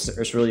tomorrow.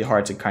 It's really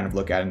hard to kind of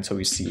look at it until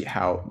we see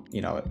how,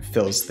 you know, it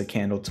fills the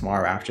candle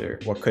tomorrow after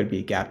what could be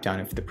a gap down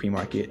if the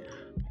pre-market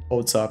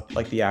holds up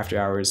like the after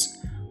hours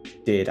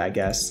did, I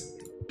guess.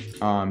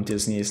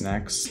 Disney is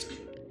next.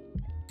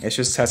 It's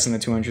just testing the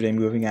 200-day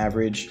moving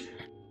average.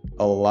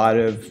 A lot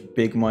of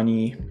big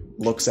money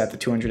looks at the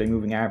 200-day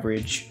moving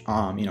average.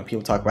 You know,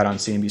 people talk about it on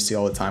CNBC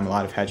all the time, a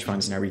lot of hedge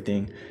funds and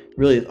everything.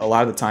 Really, a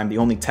lot of the time, the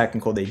only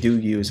technical they do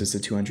use is the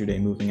 200-day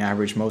moving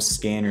average. Most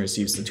scanners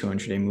use the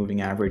 200-day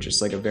moving average.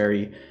 It's like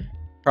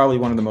probably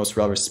one of the most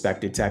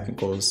well-respected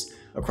technicals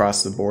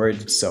across the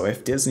board. So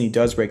if Disney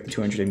does break the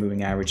 200-day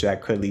moving average,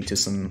 that could lead to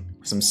some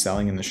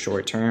selling in the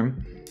short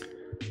term.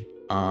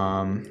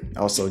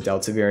 Also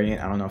Delta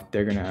variant, I don't know if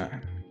they're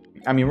gonna,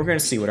 I mean, we're gonna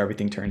see what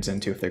everything turns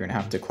into, if they're gonna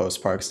have to close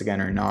parks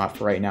again or not.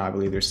 For right now, I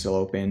believe they're still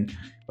open,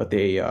 but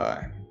they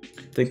I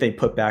think they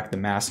put back the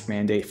mask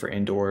mandate for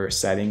indoor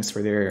settings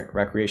for their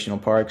recreational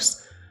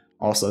parks.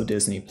 Also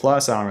Disney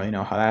Plus, I don't really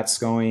know how that's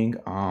going,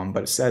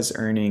 but it says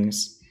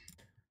earnings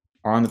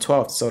are on the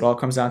 12th, so it all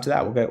comes down to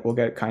that. We'll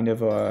get kind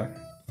of a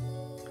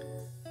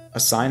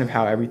sign of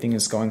how everything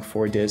is going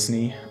for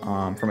Disney.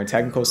 From a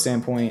technical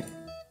standpoint,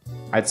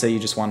 I'd say you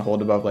just want to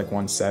hold above like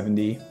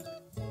 170.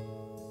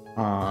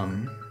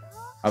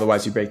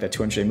 Otherwise you break that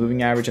 200-day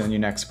moving average, and then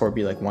your next support would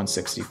be like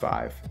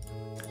 165.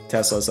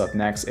 Tesla's up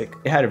next. It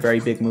had a very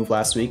big move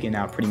last week, and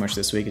now pretty much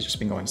this week it's just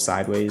been going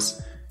sideways.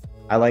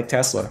 I like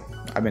Tesla.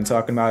 I've been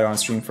talking about it on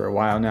stream for a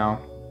while now.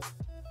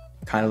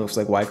 Kind of looks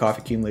like Wyckoff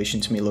accumulation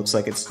to me. It looks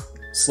like it's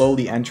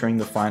slowly entering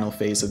the final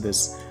phase of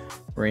this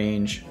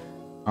range.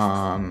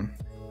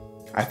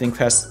 I think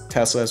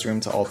Tesla has room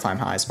to all-time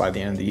highs by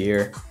the end of the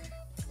year.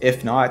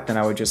 If not, then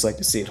I would just like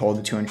to see it hold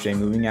the 200-day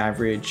moving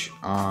average.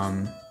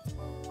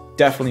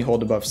 Definitely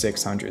hold above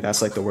 600.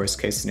 That's like the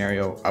worst case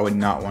scenario. I would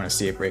not want to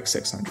see it break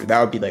 600. That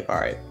would be like, all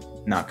right,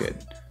 not good.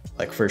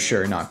 Like for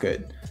sure, not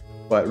good.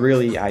 But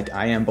really,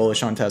 I am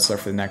bullish on Tesla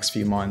for the next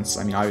few months.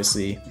 I mean,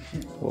 obviously,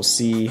 we'll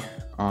see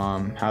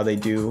how they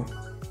do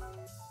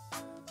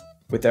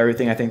with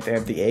everything. I think they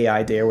have the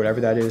AI day or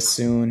whatever that is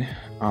soon.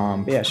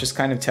 But yeah, it's just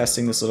kind of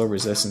testing this little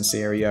resistance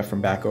area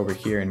from back over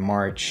here in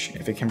March.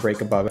 If it can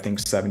break above, I think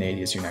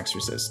 780 is your next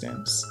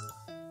resistance.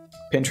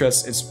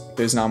 Pinterest,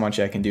 there's not much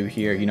I can do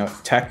here. You know,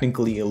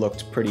 technically it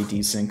looked pretty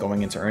decent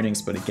going into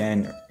earnings, but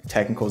again,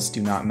 technicals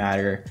do not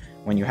matter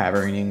when you have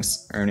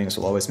earnings. Earnings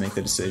will always make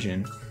the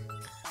decision.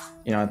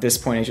 You know, at this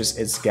point,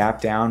 it's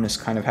gapped down. It's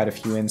kind of had a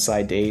few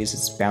inside days.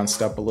 It's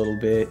bounced up a little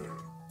bit.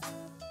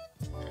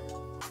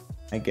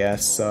 I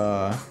guess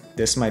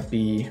this might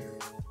be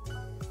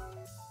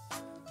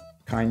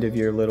kind of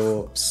your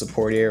little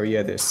support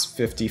area, this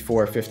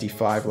 54,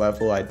 55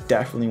 level. I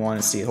definitely want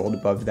to see it hold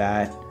above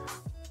that.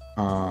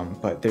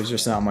 But there's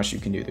just not much you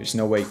can do. There's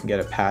no way you can get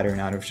a pattern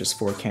out of just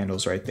 4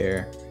 candles right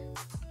there.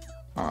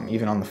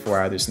 Even on the 4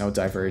 hour, there's no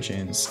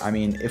divergence. I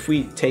mean, if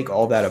we take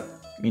all that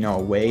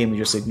away and we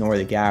just ignore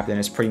the gap, then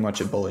it's pretty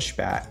much a bullish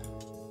bat,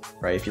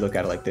 right? If you look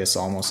at it like this,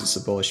 almost it's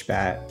a bullish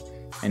bat,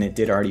 and it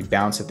did already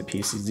bounce at the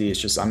PCZ.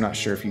 It's just, I'm not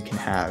sure if you can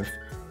have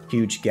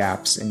huge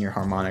gaps in your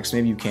harmonics.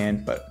 Maybe you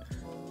can, but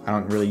I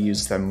don't really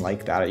use them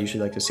like that. I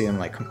usually like to see them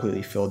like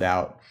completely filled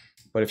out.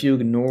 But if you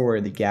ignore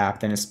the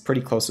gap, then it's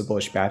pretty close to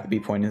bullish bat. The B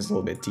point is a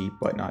little bit deep,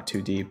 but not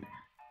too deep.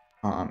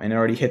 And it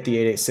already hit the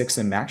 886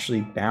 and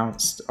actually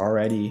bounced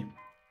already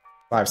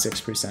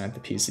 5-6% at the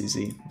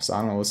PCZ. So I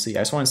don't know, we'll see.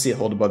 I just want to see it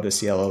hold above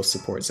this yellow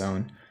support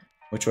zone,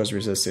 which was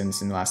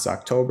resistance in last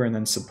October and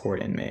then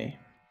support in May.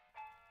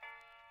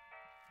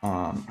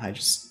 I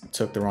just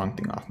took the wrong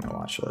thing off my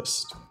watch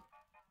list.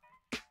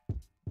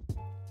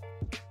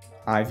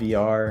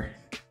 IVR,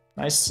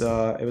 nice.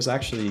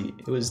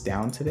 It was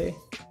down today.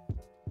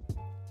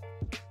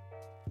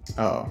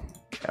 Oh, all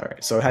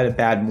right. So it had a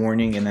bad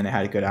morning and then it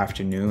had a good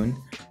afternoon.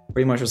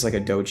 Pretty much was like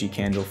a doji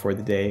candle for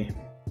the day.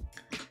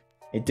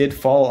 It did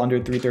fall under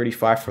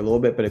 335 for a little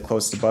bit, but it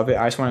closed above it.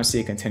 I just want to see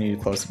it continue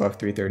to close above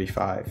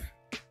 335.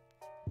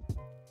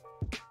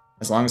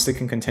 As long as it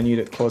can continue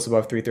to close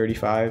above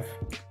 335,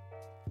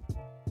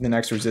 the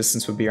next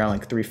resistance would be around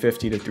like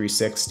 350 to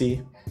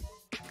 360.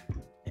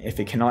 If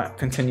it cannot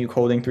continue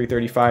holding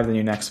 335, then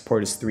your next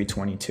support is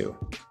 322.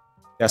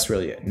 That's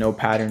really it. No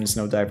patterns,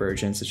 no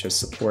divergence. It's just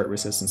support,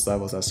 resistance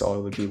levels. That's all I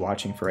would be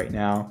watching for right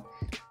now.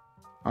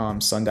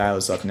 Sundial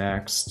is up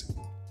next.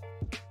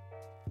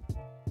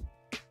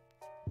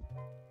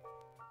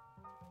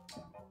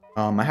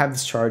 I have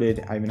this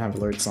charted. I even have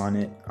alerts on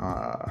it.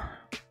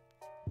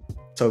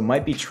 So it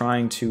might be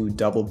trying to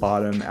double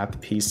bottom at the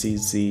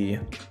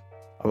PCZ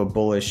of a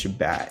bullish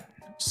bat.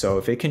 So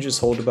if it can just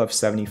hold above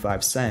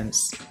 75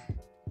 cents,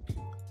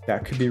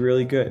 that could be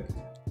really good.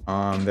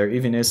 There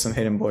even is some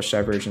hidden bullish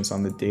divergence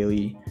on the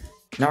daily.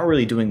 Not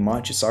really doing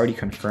much. It's already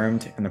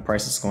confirmed and the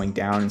price is going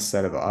down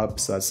instead of up,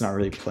 so that's not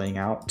really playing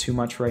out too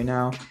much right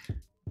now.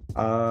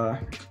 I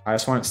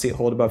just want to see it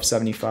hold above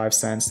 75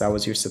 cents. That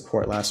was your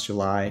support last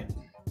July,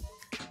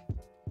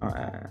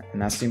 and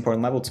that's the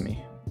important level to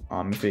me.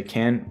 If it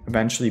can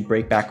eventually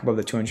break back above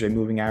the 200-day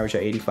moving average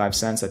at 85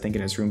 cents, I think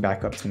it has room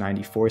back up to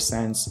 94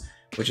 cents,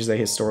 which is a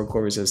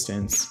historical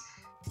resistance.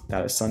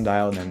 That is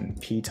Sundial, and then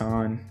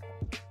Piton.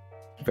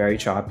 Very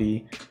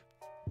choppy.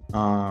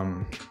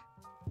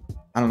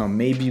 I don't know,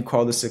 maybe you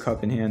call this a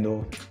cup and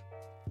handle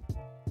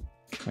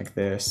like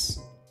this.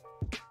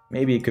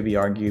 Maybe it could be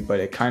argued, but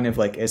it kind of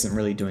like isn't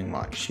really doing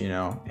much, you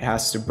know. It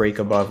has to break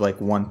above like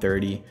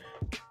 130,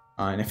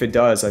 and if it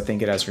does, I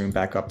think it has room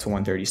back up to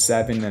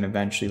 137, then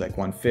eventually like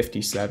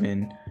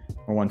 157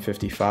 or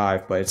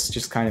 155, but it's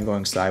just kind of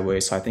going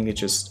sideways. So I think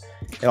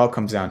it all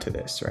comes down to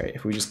this, right?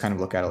 If we just kind of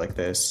look at it like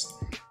this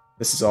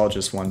is all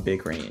just one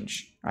big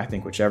range. I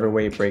think whichever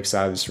way it breaks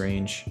out of this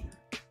range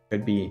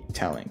could be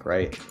telling,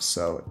 right?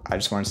 So I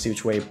just want to see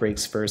which way it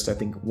breaks first. I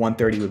think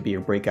 130 would be a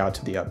breakout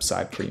to the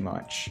upside pretty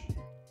much.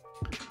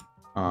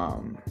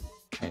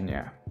 And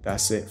yeah,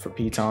 that's it for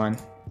Piton.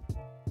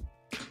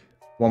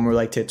 One more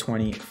like to hit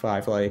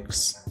 25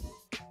 likes.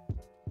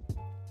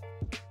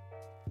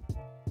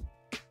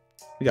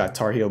 We got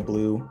Tar Heel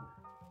Blue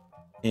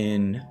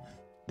in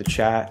the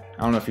chat.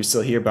 I don't know if you're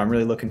still here, but I'm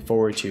really looking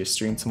forward to your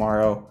stream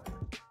tomorrow.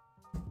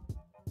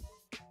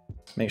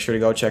 Make sure to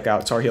go check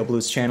out Tar Heel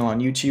Blue's channel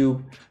on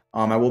YouTube.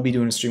 I will be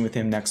doing a stream with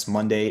him next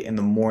Monday in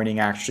the morning.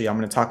 Actually, I'm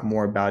going to talk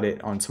more about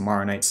it on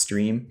tomorrow night's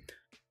stream.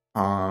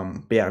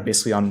 But yeah,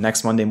 basically on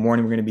next Monday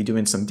morning, we're going to be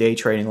doing some day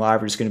trading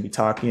live. We're just going to be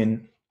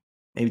talking,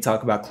 maybe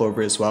talk about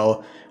Clover as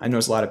well. I know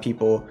there's a lot of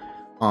people,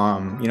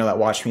 you know, that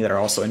watch me that are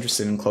also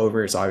interested in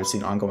Clover. It's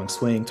obviously an ongoing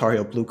swing. Tar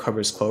Heel Blue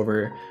covers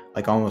Clover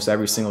like almost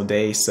every single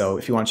day. So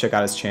if you want to check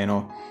out his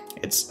channel,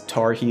 it's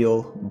Tar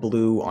Heel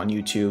Blue on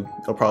YouTube.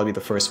 It'll probably be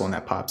the first one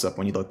that pops up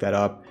when you look that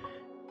up.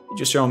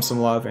 Just show him some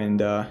love,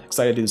 and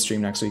excited to do the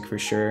stream next week for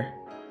sure.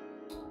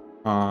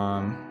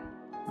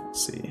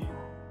 Let's see.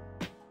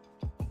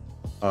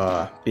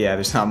 But yeah,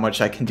 there's not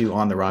much I can do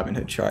on the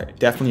Robinhood chart.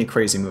 Definitely a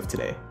crazy move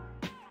today.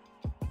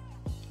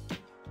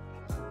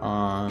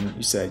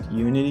 You said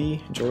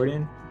Unity,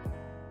 Jordan.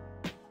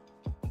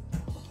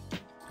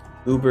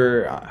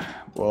 Uber,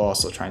 we'll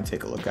also try and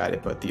take a look at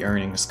it, but the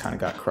earnings kind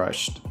of got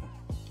crushed.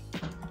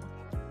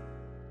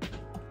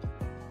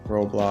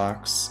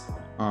 Roblox,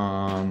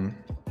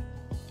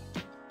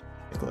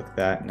 take a look at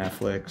that.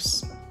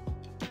 Netflix.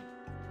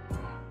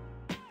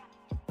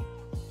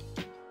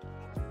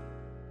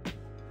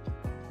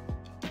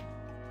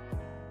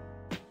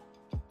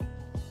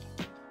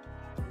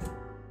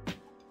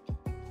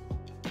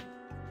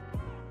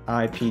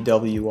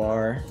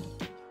 IPWR,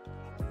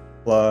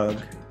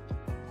 plug.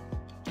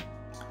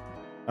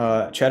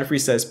 Chatterfree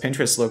says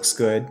Pinterest looks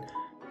good.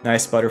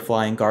 Nice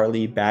butterfly and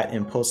Gartley bat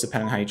impulse,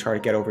 depending on how you chart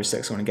it, get over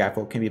 6 when a gap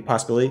fill can be a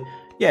possibility.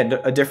 Yeah,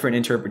 a different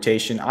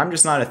interpretation. I'm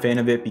just not a fan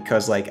of it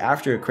because like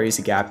after a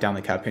crazy gap down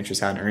like how Pinterest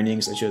had in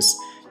earnings, it's just,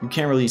 you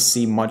can't really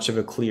see much of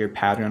a clear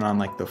pattern on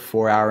like the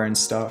 4-hour and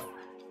stuff.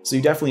 So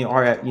you definitely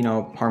are at, you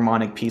know,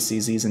 harmonic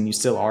PCZs and you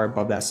still are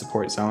above that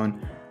support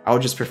zone. I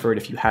would just prefer it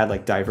if you had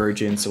like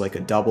divergence or like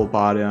a double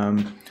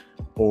bottom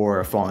or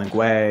a falling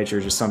wedge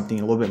or just something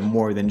a little bit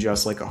more than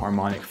just like a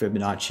harmonic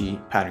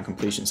Fibonacci pattern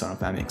completion. So I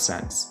don't know if that makes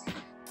sense.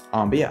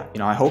 But yeah, you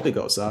know, I hope it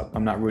goes up.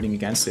 I'm not rooting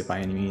against it by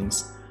any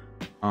means.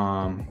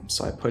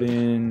 So I put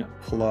in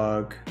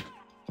plug.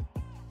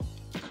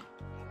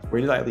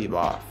 Where did I leave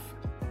off?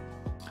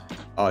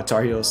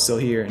 Tar Heel is still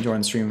here,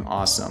 enjoying the stream.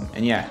 Awesome.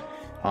 And yeah,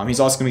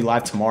 he's also gonna be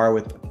live tomorrow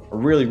with a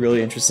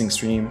really interesting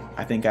stream.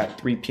 I think at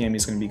 3 p.m.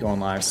 he's gonna be going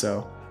live.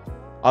 So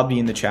I'll be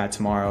in the chat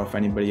tomorrow if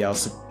anybody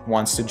else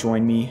wants to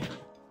join me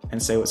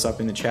and say what's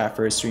up in the chat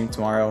for a stream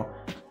tomorrow.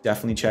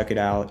 Definitely check it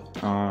out.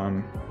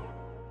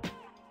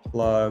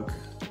 Plug.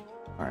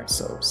 All right,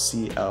 so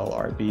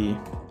CLRB.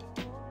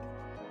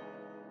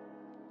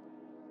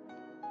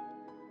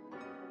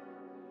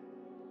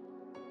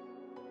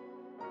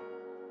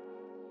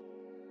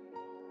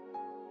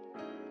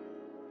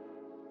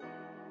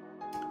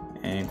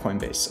 And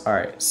Coinbase. All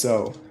right,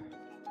 so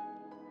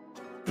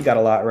we got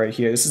a lot right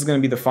here. This is going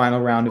to be the final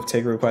round of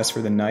ticker requests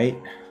for the night.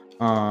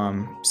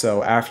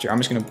 So after, I'm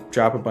just going to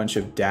drop a bunch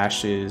of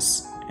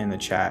dashes in the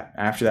chat.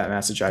 After that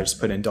message, I just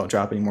put in, don't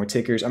drop any more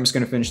tickers. I'm just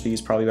going to finish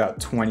these, probably about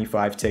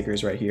 25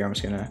 tickers right here. I'm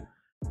just going to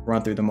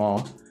run through them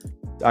all.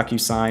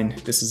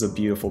 DocuSign, this is a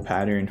beautiful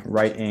pattern,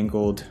 right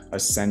angled,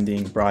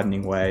 ascending,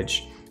 broadening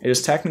wedge. It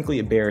is technically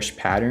a bearish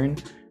pattern,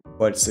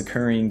 but it's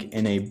occurring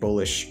in a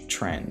bullish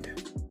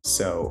trend.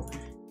 So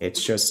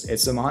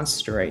it's a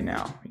monster right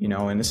now, you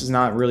know, and this is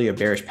not really a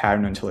bearish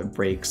pattern until it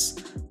breaks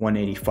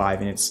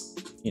 185, and it's,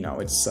 you know,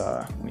 it's,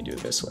 let me do it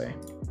this way.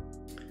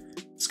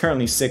 It's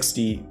currently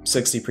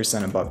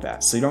 60% above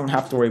that. So you don't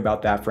have to worry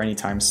about that for any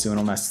time soon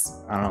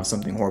unless, I don't know,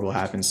 something horrible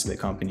happens to the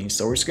company.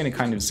 So we're just going to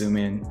kind of zoom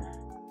in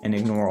and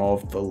ignore all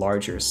of the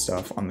larger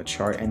stuff on the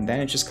chart. And then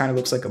it just kind of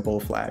looks like a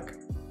bull flag.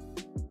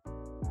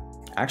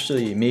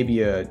 Actually,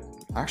 maybe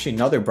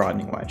another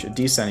broadening wedge, a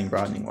descending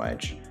broadening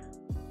wedge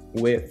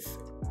with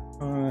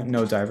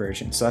no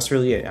divergence. So that's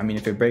really it. I mean,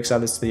 if it breaks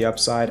out this to the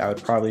upside, I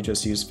would probably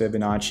just use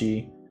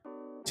Fibonacci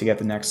to get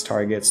the next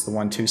targets. The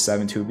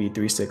 1272 would be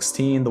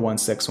 316, the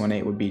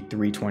 1618 would be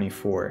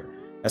 324.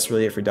 That's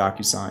really it for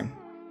DocuSign.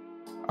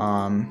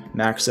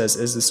 Max says,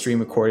 is the stream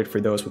recorded for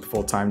those with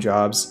full-time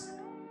jobs?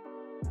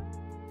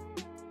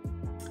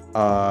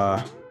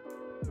 I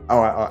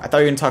thought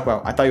you were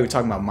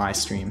talking about my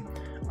stream.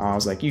 I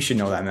was like, you should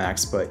know that,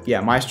 Max. But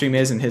yeah, my stream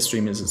is, and his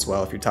stream is as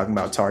well. If you're talking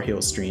about Tar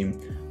Heel's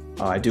stream,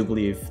 I do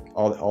believe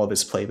all of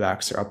his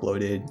playbacks are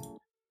uploaded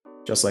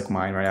just like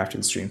mine right after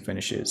the stream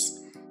finishes.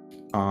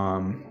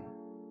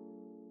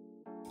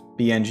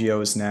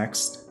 BNGO is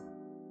next.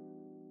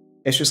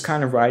 It's just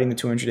kind of riding the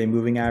 200-day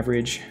moving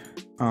average.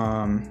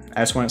 I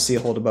just want to see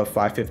it hold above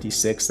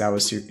 556. That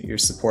was your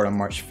support on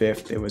March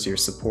 5th. It was your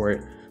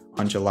support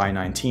on July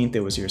 19th. It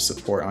was your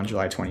support on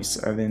July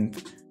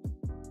 27th.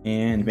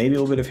 And maybe a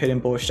little bit of hidden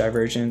bullish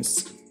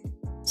divergence.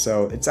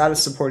 So it's out of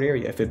support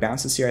area. If it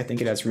bounces here, I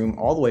think it has room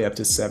all the way up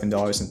to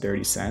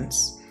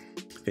 $7.30.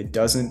 If it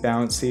doesn't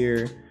bounce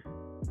here,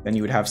 then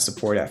you would have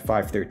support at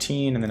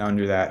 513, and then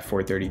under that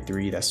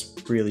 433. That's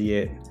really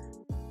it.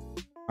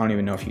 I don't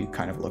even know if you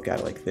kind of look at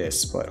it like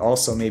this, but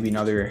also maybe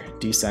another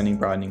descending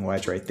broadening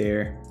wedge right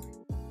there.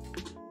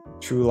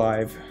 True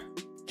Live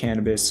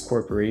Cannabis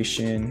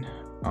Corporation.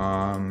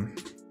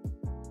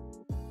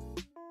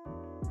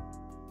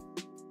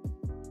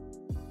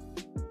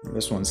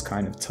 This one's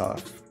kind of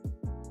tough.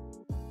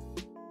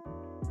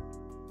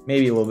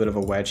 Maybe a little bit of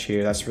a wedge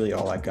here. That's really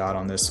all I got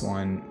on this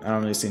one. I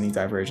don't really see any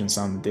divergence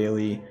on the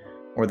daily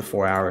or the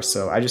 4 hour,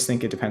 so I just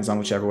think it depends on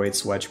whichever way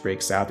its wedge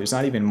breaks out. There's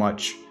not even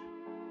much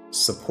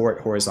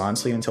support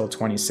horizontally until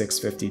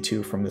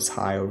 2652 from this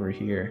high over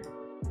here.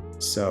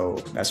 So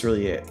that's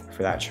really it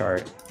for that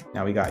chart.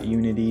 Now we got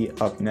Unity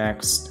up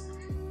next.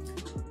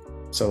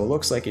 So it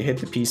looks like it hit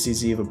the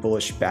PCZ of a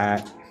bullish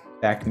bat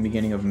back in the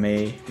beginning of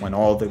May when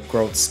all the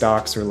growth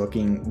stocks are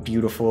looking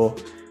beautiful,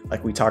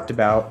 like we talked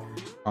about.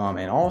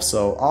 And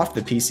also off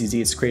the PCZ,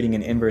 it's creating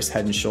an inverse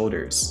head and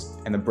shoulders.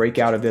 And the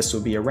breakout of this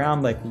will be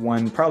around like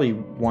probably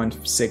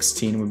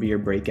 116 would be your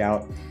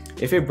breakout.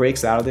 If it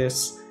breaks out of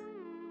this,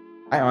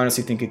 I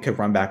honestly think it could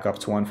run back up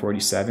to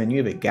 147. You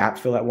have a gap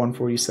fill at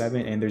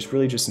 147, and there's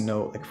really just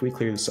no, like if we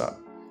clear this up,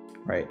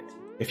 right?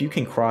 If you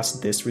can cross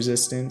this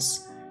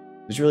resistance,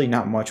 there's really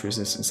not much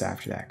resistance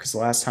after that, because the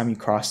last time you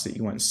crossed it,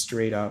 you went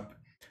straight up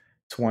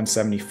to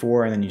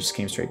 174, and then you just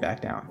came straight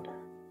back down.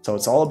 So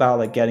it's all about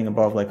like getting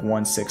above like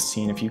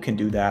 116. If you can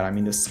do that, I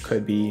mean, this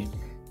could be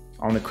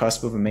on the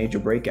cusp of a major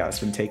breakout. It's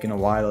been taking a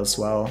while as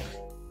well.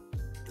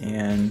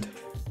 And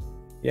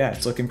yeah,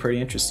 it's looking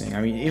pretty interesting.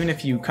 I mean, even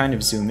if you kind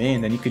of zoom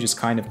in, then you could just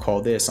kind of call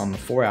this on the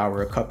 4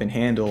 hour a cup and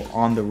handle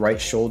on the right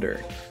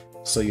shoulder.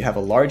 So you have a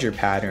larger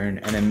pattern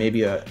and then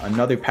maybe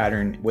another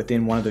pattern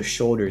within one of the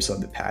shoulders of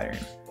the pattern.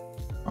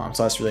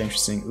 So that's really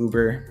interesting.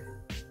 Uber,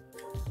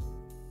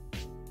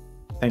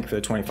 thank you for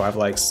the 25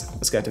 likes.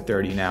 Let's get to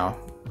 30 now.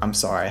 I'm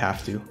sorry, I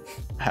have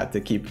to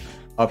keep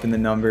up in the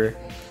number.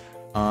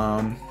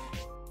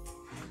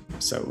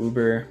 So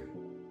Uber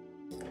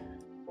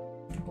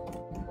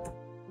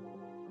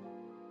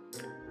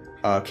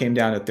came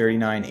down to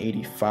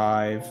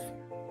 39.85.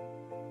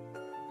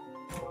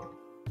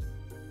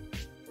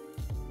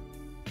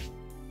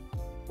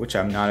 Which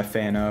I'm not a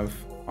fan of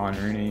on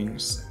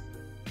earnings.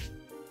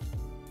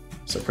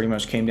 So pretty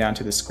much came down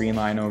to the screen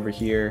line over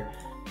here.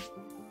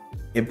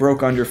 It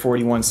broke under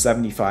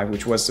 41.75,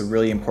 which was a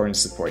really important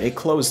support. It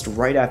closed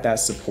right at that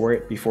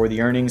support before the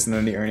earnings, and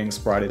then the earnings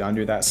brought it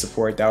under that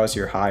support. That was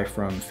your high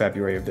from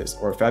February of this,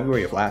 or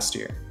February of last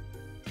year.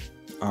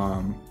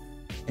 And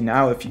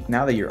now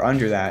now that you're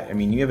under that, I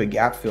mean, you have a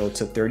gap fill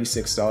to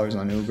 $36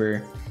 on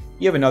Uber.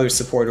 You have another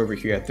support over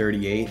here at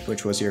 38,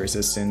 which was your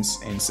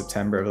resistance in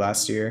September of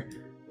last year.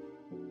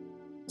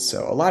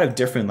 So a lot of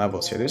different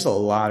levels here. There's a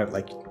lot of,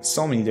 like,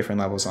 so many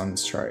different levels on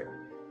this chart.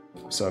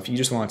 So if you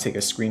just want to take a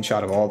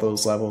screenshot of all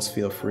those levels,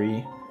 feel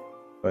free.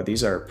 But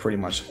these are pretty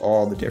much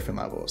all the different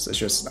levels. It's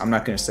just, I'm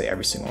not going to say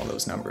every single one of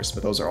those numbers,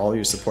 but those are all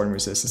your support and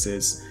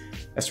resistances.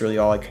 That's really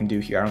all I can do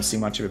here. I don't see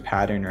much of a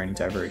pattern or any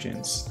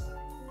divergence.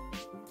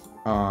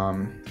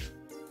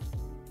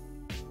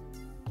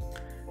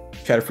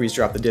 Freeze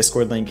dropped the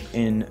Discord link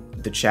in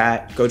the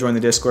chat. Go join the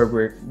Discord.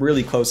 We're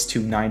really close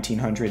to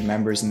 1,900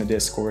 members in the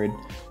Discord.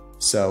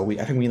 So I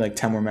think we need like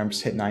 10 more members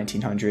to hit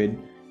 1,900.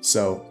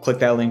 So click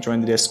that link, join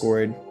the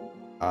Discord.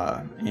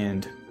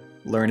 and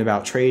learn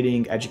about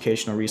trading,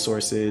 educational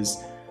resources,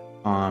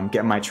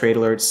 get my trade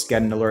alerts,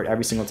 get an alert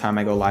every single time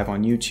I go live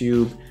on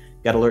YouTube,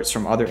 get alerts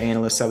from other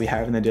analysts that we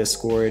have in the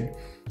Discord.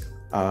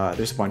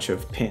 There's a bunch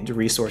of pinned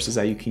resources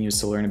that you can use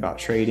to learn about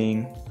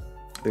trading.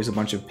 There's a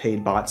bunch of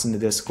paid bots in the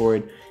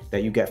Discord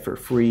that you get for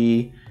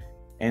free.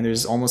 And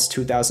there's almost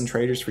 2,000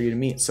 traders for you to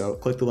meet. So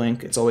click the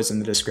link. It's always in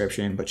the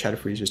description, but Cheddar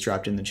Freeze just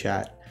dropped in the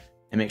chat.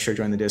 And make sure to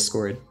join the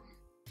Discord.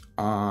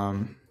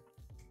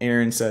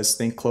 Aaron says,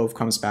 think CLOV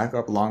comes back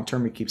up long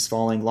term. It keeps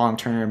falling. Long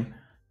term,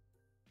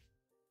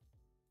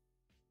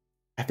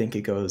 I think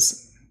it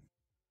goes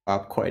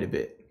up quite a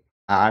bit.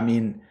 I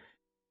mean,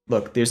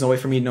 look, there's no way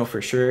for me to know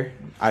for sure.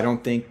 I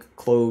don't think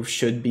CLOV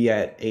should be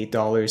at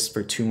 $8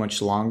 for too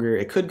much longer.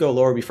 It could go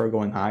lower before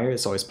going higher.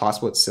 It's always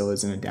possible. It still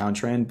is in a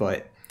downtrend,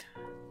 but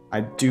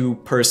I do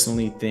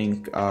personally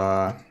think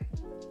CLOV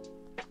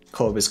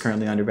is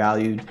currently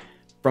undervalued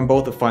from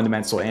both a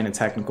fundamental and a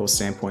technical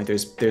standpoint.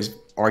 There's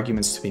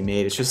arguments to be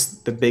made. It's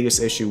just the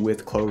biggest issue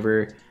with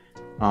Clover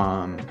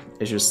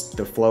is just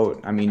the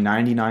float. I mean,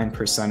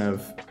 99%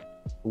 of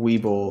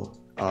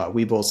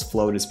Weeble's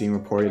float is being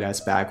reported as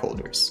bag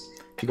holders.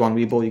 If you go on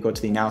Webull, you go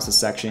to the analysis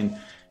section,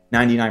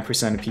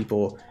 99% of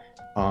people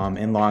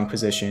in long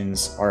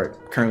positions are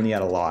currently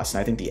at a loss.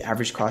 And I think the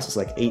average cost is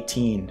like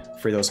 18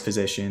 for those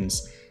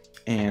positions,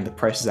 and the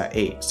price is at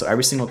 8. So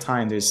every single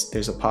time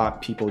there's a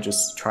pop, people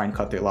just try and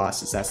cut their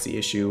losses. That's the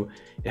issue.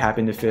 It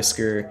happened to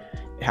Fisker.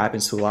 It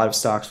happens to a lot of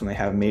stocks when they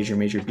have major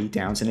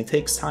beatdowns, and it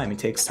takes time. It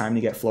takes time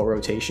to get float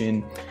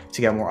rotation,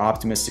 to get more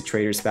optimistic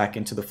traders back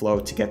into the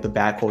float, to get the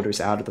back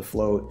holders out of the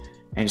float,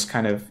 and just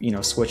kind of, you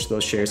know, switch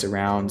those shares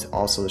around.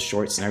 Also the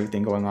shorts and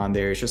everything going on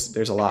there. It's just,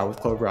 there's a lot with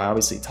Clover. I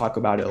obviously talk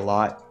about it a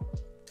lot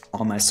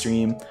on my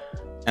stream,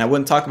 and I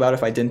wouldn't talk about it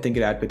if I didn't think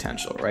it had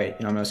potential, right?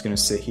 You know, I'm not just going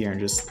to sit here and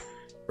just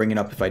bring it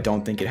up if I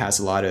don't think it has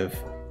a lot of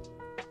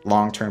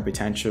long-term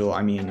potential.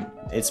 I mean,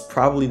 it's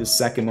probably the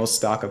second most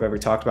stock I've ever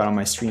talked about on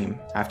my stream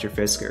after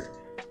Fisker.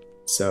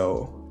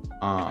 So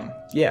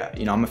yeah,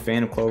 you know, I'm a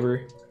fan of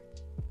Clover.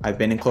 I've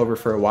been in Clover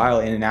for a while,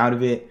 in and out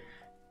of it.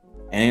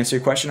 And answer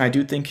your question, I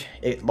do think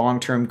it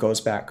long-term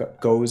goes back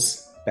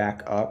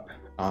up.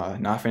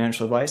 Not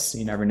financial advice,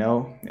 you never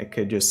know. It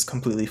could just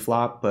completely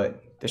flop,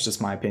 but that's just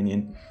my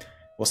opinion.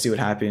 We'll see what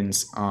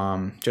happens.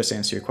 Just to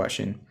answer your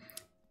question.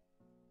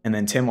 And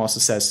then Tim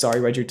also says, sorry,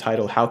 read your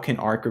title. How can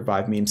ARK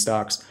revive meme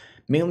stocks?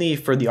 Mainly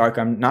for the ARK,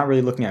 I'm not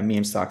really looking at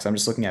meme stocks. I'm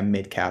just looking at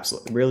mid caps.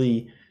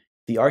 Really,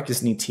 the ARK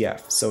is an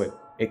ETF. So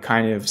it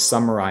kind of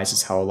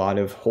summarizes how a lot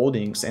of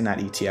holdings in that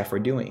ETF are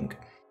doing.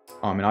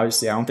 And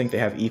obviously, I don't think they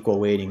have equal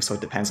weighting. So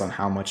it depends on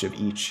how much of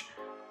each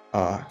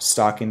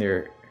stock in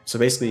there. So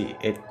basically,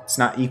 it's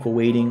not equal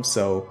weighting.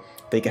 So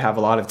they could have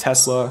a lot of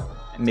Tesla,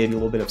 and maybe a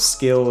little bit of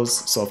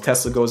Skills. So if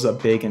Tesla goes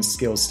up big and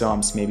Skills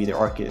dumps, maybe the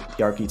ARK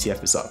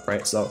ETF is up,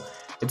 right? So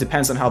it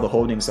depends on how the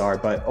holdings are,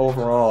 but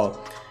overall,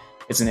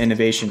 it's an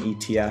innovation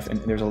ETF,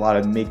 and there's a lot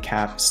of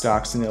mid-cap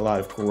stocks in it, a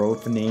lot of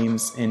growth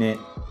names in it.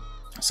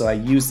 So I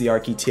use the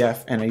ARK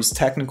ETF, and I use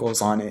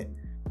technicals on it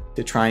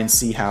to try and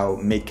see how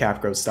mid-cap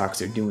growth stocks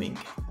are doing.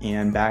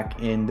 And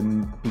back in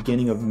the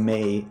beginning of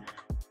May,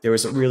 there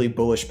was a really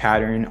bullish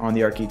pattern on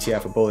the ARK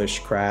ETF, a bullish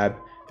crab.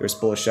 There was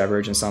bullish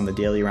divergence on the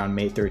daily around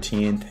May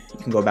 13th. You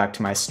can go back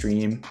to my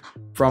stream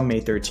from May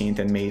 13th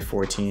and May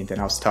 14th, and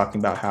I was talking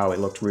about how it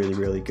looked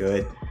really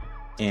good.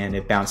 And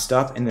it bounced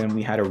up, and then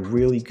we had a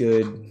really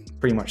good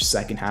pretty much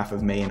second half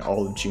of May and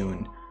all of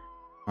June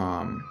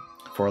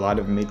for a lot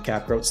of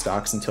mid-cap growth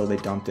stocks until they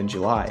dumped in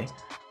July.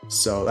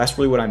 So that's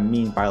really what I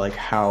mean by like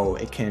how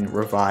it can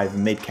revive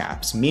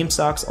mid-caps. Meme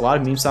stocks, a lot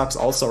of meme stocks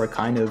also are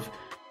kind of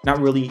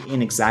not really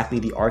in exactly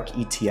the ARK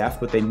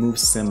ETF, but they move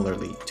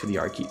similarly to the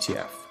ARK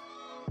ETF.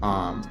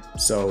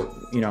 So,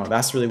 you know,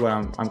 that's really what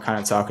I'm kind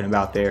of talking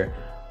about there.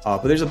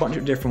 But there's a bunch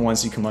of different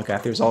ones you can look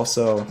at. There's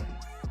also,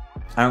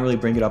 I don't really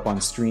bring it up on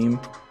stream,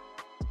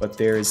 but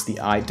there's the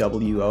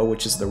IWO,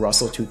 which is the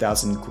Russell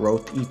 2000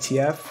 Growth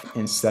ETF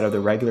instead of the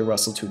regular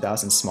Russell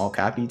 2000 Small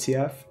Cap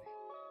ETF.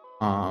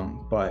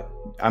 But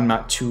I'm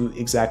not too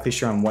exactly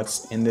sure on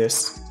what's in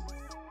this,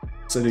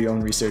 so do your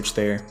own research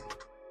there.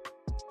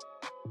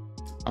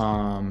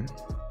 I'm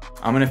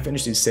gonna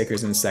finish these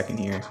stickers in a second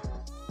here.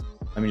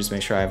 Let me just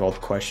make sure I have all the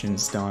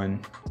questions done.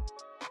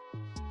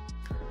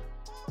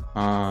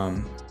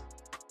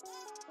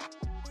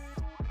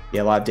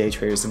 Yeah, a lot of day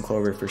traders in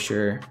Clover for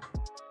sure.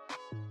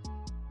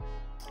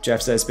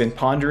 Jeff says, been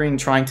pondering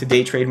trying to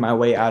day trade my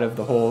way out of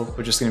the hole,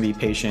 but just gonna be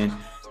patient.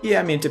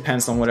 Yeah, I mean, it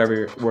depends on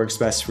whatever works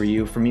best for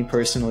you. For me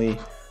personally,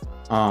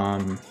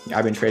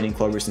 I've been trading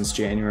Clover since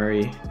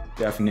January.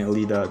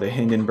 Definitely the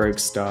Hindenburg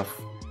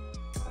stuff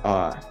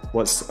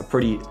was a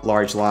pretty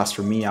large loss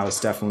for me. I was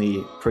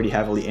definitely pretty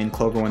heavily in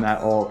Clover when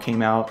that all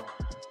came out.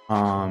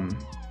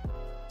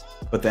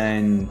 But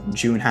then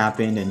June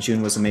happened, and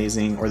June was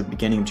amazing, or the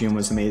beginning of June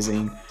was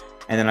amazing.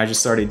 And then I just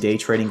started day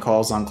trading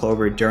calls on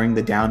Clover during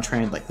the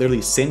downtrend, like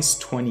literally since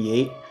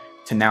 28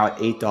 to now at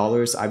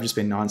 $8. I've just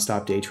been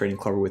nonstop day trading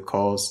Clover with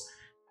calls.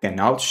 Again,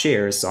 not with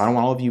shares, so I don't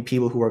want all of you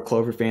people who are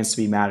Clover fans to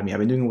be mad at me. I've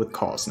been doing it with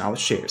calls, not with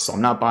shares. So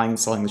I'm not buying and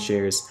selling the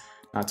shares,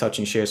 not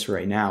touching shares for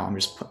right now. I'm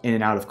just in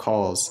and out of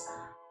calls.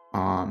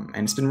 And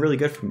it's been really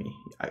good for me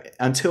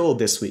until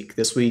this week.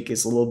 This week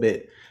is a little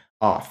bit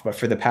off, but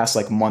for the past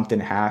like month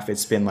and a half,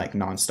 it's been like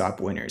nonstop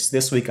winners.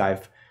 This week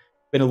I've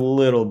been a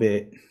little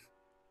bit,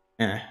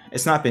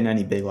 it's not been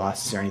any big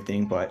losses or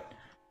anything, but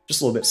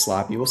just a little bit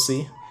sloppy. We'll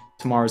see.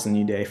 Tomorrow's a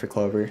new day for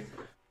Clover.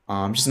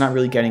 Just not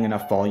really getting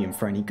enough volume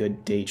for any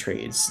good day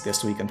trades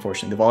this week,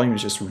 unfortunately. The volume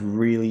is just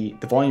really,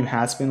 the volume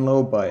has been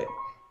low, but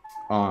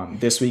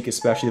this week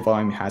especially, the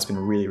volume has been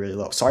really, really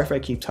low. Sorry if I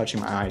keep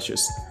touching my eyes,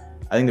 just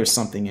I think there's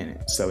something in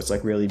it, so it's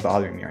like really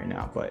bothering me right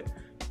now, but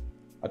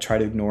I'll try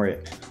to ignore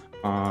it.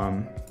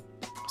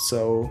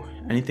 So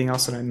anything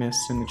else that I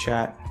missed in the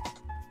chat?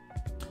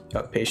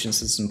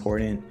 Patience is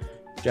important.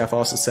 Jeff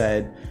also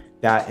said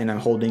that, and I'm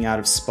holding out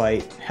of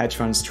spite, hedge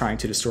funds trying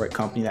to destroy a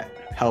company that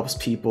helps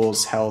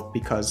people's health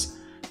because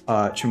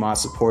Chamath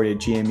supported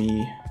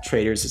GME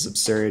traders is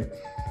absurd.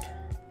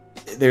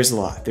 There's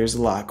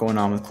a lot going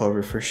on with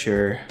Clover for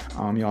sure.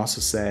 You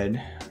also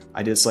said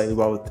I did slightly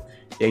well with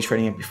day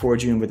trading it before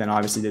June, but then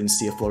obviously didn't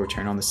see a flow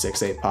return on the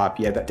 6-8 pop.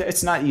 Yeah,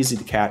 it's not easy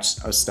to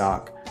catch a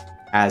stock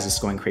as it's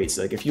going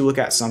crazy. Like if you look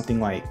at something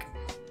like,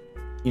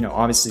 you know,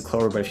 obviously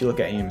Clover, but if you look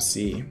at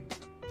AMC,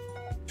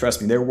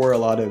 trust me, there were a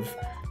lot of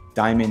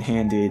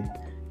diamond-handed,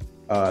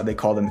 they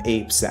call them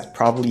apes, that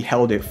probably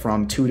held it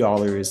from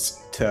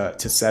 $2 to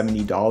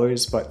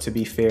 $70. But to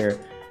be fair,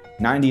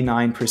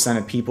 99%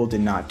 of people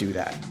did not do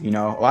that. You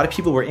know, a lot of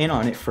people were in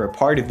on it for a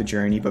part of the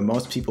journey, but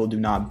most people do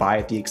not buy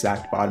at the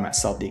exact bottom and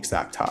sell at the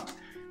exact top.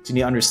 So you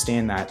need to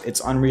understand that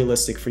it's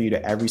unrealistic for you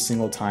to every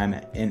single time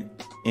in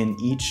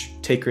each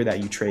ticker that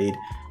you trade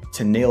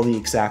to nail the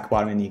exact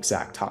bottom and the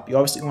exact top. You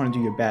obviously want to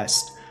do your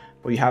best,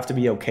 but you have to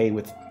be okay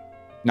with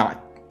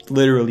not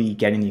literally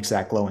getting the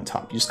exact low and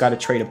top. You just got to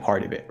trade a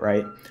part of it,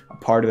 right? A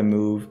part of the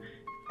move.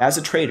 As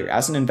a trader,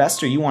 as an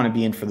investor, you want to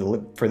be in for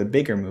the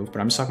bigger move, but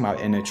I'm just talking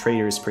about in a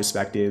trader's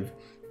perspective.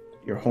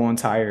 Your whole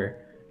entire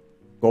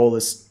goal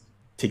is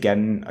to get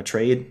in a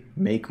trade,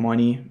 make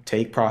money,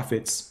 take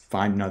profits,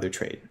 find another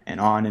trade,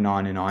 and on and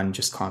on and on,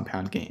 just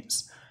compound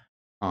gains.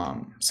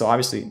 So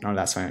obviously none of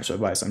that's financial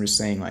advice. I'm just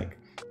saying, like,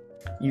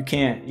 you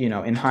can't, you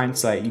know, in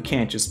hindsight, you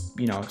can't just,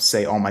 you know,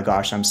 say, oh my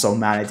gosh, I'm so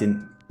mad I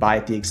didn't buy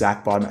at the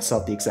exact bottom, I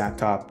sell at the exact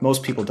top.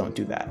 Most people don't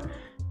do that.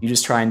 You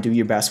just try and do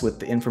your best with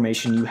the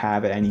information you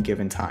have at any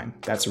given time.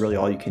 That's really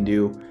all you can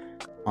do.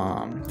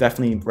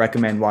 Definitely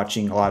recommend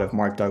watching a lot of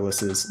Mark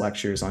Douglas's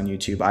lectures on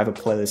YouTube. I have a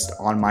playlist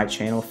on my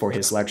channel for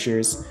his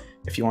lectures.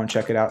 If you want to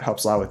check it out,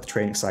 helps a lot with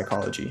trading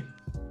psychology.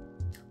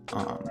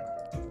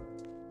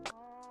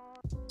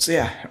 So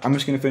yeah, I'm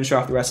just going to finish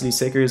off the rest of these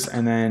tickers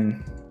and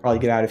then probably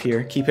get out of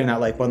here. Keep hitting that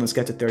like button. Let's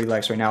get to 30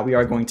 likes right now. We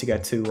are going to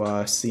get to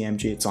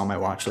CMG. It's on my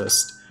watch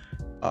list.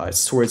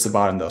 It's towards the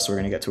bottom though, so we're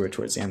going to get to it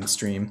towards the end of the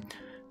stream.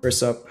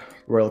 First up,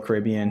 Royal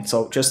Caribbean.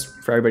 So just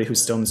for everybody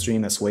who's still in the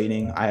stream that's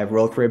waiting, I have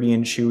Royal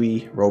Caribbean,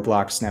 Chewy,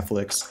 Roblox,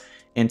 Netflix,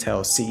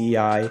 Intel,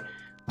 CEI,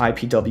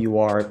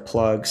 IPWR,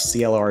 Plug,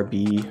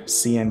 CLRB,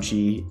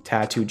 CMG,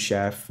 Tattooed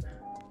Chef,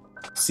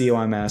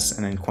 COMS,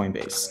 and then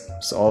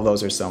Coinbase. So all of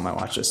those are still on my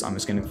watch list. I'm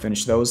just going to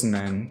finish those and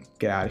then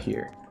get out of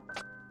here.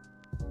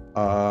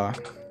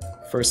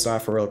 First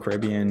off, for Royal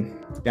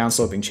Caribbean,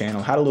 downsloping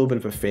channel. Had a little bit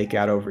of a fake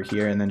out over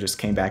here and then just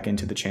came back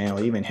into the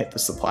channel. Even hit the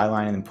supply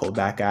line and then pulled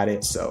back at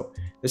it. So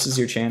this is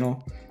your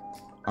channel.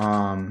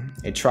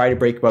 It tried to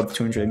break above the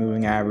 200-day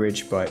moving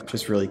average, but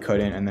just really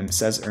couldn't. And then it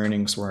says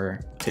earnings were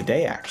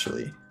today,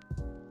 actually.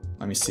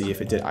 Let me see if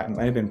it did. It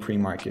might have been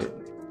pre-market.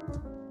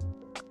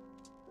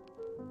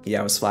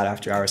 Yeah, it was flat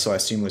after hours, so I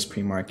assume it was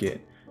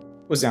pre-market.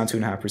 It was down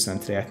 2.5%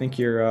 today. I think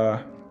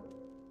your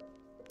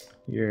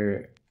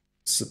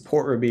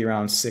support would be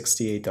around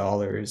 $68,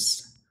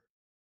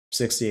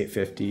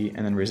 $68.50,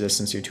 and then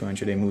resistance your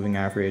 200-day moving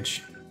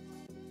average.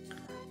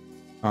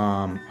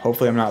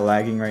 Hopefully I'm not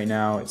lagging right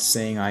now. It's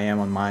saying I am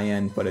on my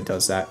end, but it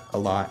does that a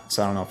lot,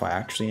 so I don't know if I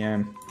actually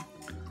am.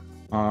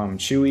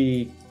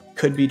 Chewy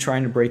could be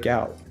trying to break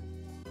out.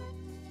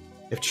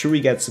 If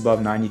Chewy gets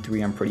above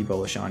 93, I'm pretty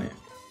bullish on it.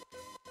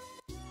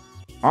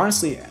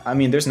 Honestly, I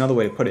mean, there's another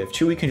way to put it. If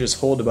Chewy can just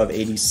hold above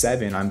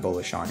 87, I'm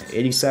bullish on it.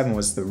 87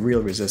 was the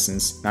real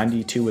resistance.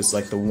 92 was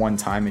like the one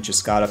time it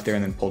just got up there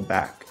and then pulled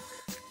back.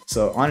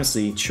 So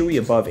honestly, Chewy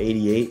above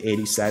 88,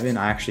 87,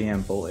 I actually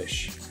am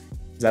bullish.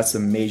 That's the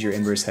major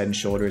inverse head and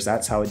shoulders.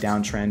 That's how a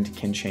downtrend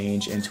can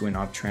change into an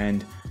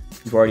uptrend.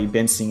 We've already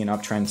been seeing an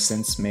uptrend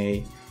since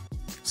May.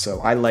 So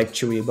I like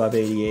Chewy above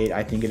 88.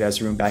 I think it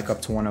has room back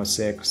up to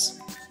 106.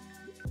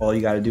 All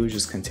you got to do is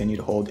just continue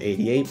to hold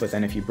 88, but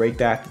then if you break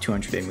that, the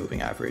 200-day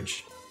moving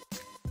average.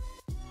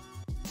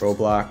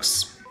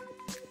 Roblox.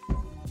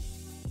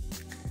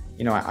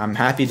 You know, I'm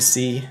happy to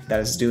see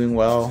that it's doing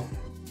well,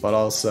 but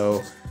also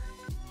a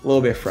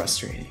little bit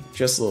frustrating,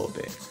 just a little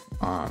bit.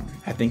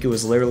 I think it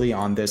was literally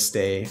on this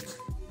day,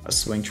 a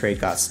swing trade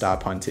got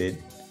stop hunted,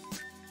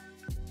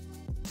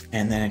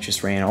 and then it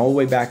just ran all the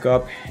way back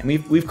up, and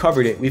we've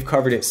covered it. We've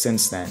covered it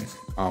since then.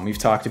 We've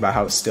talked about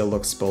how it still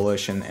looks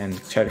bullish,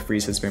 and Cheddar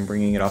Freeze has been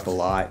bringing it up a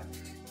lot.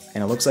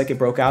 And it looks like it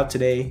broke out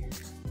today.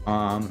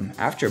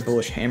 After a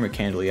bullish hammer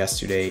candle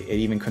yesterday, it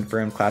even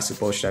confirmed classic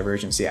bullish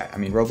divergence. Yeah, I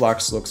mean,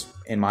 Roblox looks,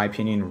 in my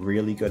opinion,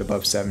 really good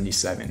above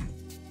 77.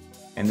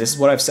 And this is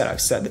what I've said.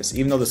 I've said this.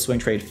 Even though the swing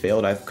trade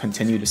failed, I've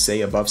continued to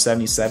say above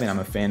 77. I'm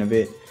a fan of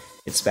it.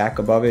 It's back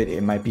above it.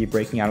 It might be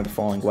breaking out of the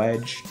falling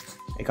wedge.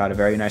 It got a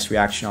very nice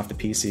reaction off the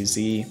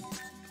PCZ.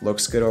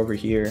 Looks good over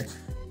here.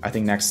 I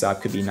think next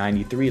stop could be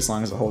 93 as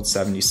long as it holds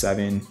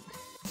 77.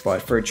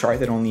 But for a chart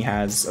that only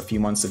has a few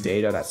months of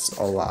data, that's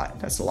a lot.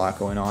 That's a lot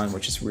going on,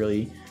 which is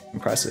really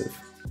impressive.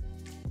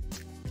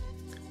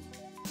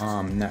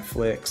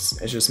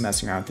 Netflix is just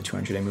messing around with the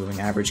 200-day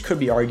moving average. Could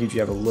be argued you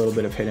have a little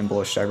bit of hidden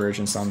bullish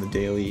divergence on the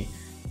daily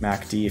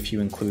MACD if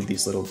you include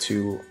these little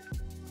two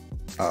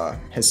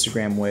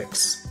histogram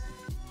wicks.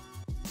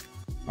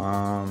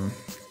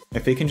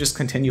 If it can just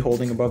continue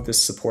holding above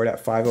this support at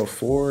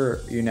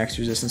 504, your next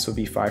resistance would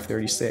be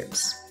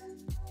 536.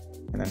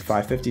 And then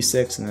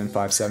 556, and then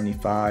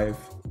 575.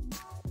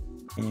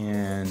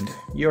 And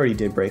you already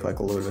did break like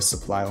a little bit of a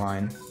supply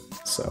line.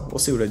 So we'll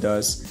see what it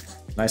does.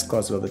 Nice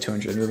close above the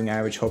 200 moving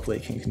average. Hopefully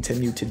it can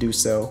continue to do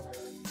so.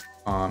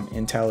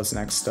 Intel is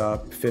next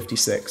up,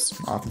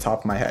 56 off the top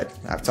of my head.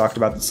 I've talked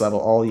about this level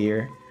all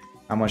year.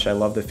 How much I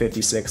love the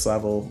 56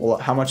 level. Well,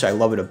 how much I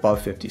love it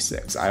above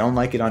 56. I don't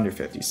like it under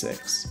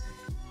 56.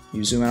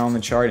 You zoom in on the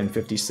chart in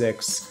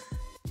 56.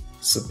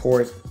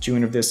 Support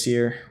June of this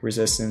year,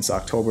 resistance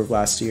October of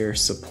last year,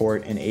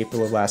 support in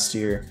April of last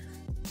year,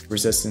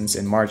 resistance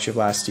in March of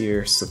last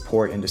year,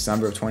 support in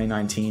December of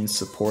 2019,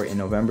 support in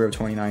November of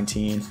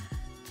 2019,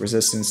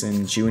 resistance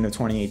in June of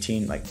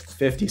 2018. Like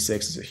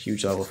 56 is a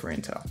huge level for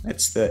Intel.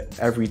 It's the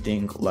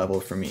everything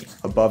level for me.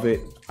 Above it,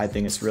 I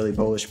think it's really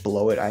bullish.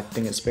 Below it, I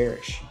think it's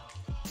bearish.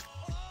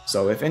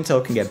 So if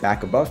Intel can get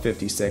back above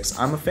 56,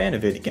 I'm a fan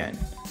of it again.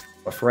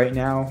 But for right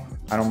now,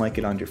 I don't like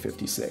it under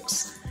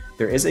 56.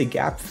 There is a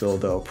gap fill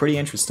though, pretty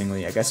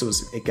interestingly. I guess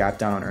it gapped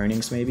down on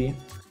earnings maybe.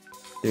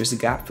 There's a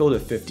gap fill to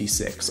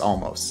 56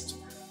 almost,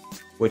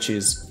 which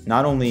is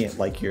not only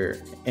like your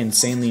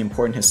insanely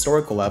important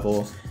historical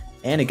level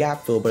and a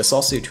gap fill, but it's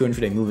also your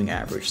 200-day moving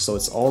average. So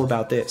it's all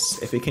about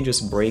this. If it can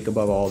just break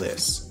above all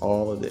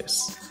of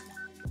this,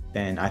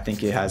 then I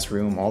think it has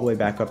room all the way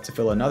back up to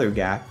fill another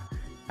gap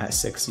at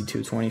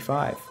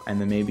 62.25,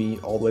 and then maybe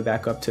all the way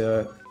back up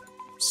to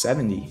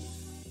 70.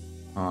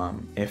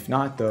 If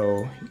not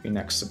though, your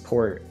next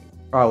support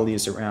probably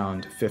is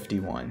around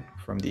 51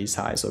 from these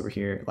highs over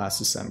here last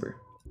December.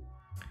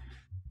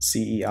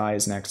 CEI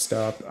is next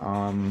up.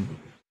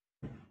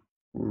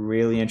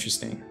 Really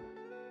interesting.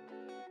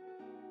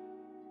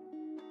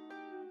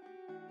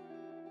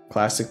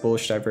 Classic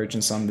bullish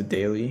divergence on the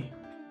daily,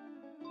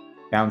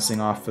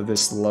 bouncing off of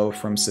this low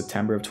from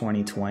September of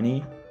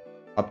 2020,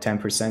 up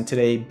 10%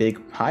 today. Big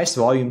highest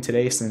volume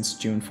today since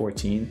June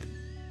 14th.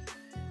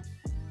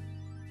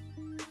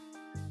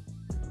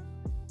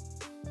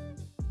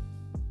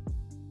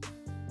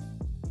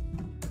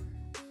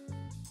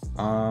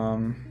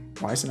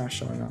 Why is it not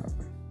showing up?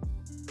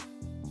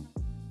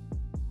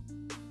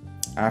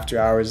 After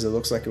hours, it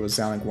looks like it was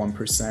down like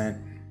 1%.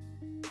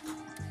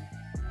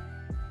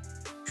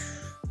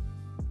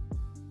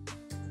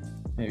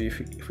 Maybe if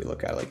we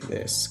look at it like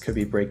this, could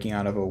be breaking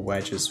out of a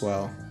wedge as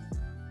well.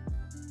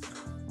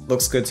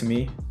 Looks good to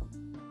me.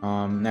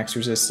 Next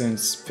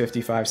resistance,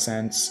 55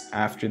 cents.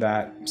 After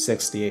that,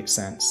 68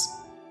 cents.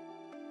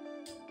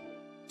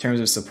 In terms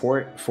of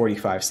support,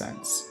 45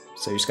 cents.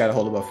 So you just got to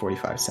hold above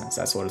 45 cents.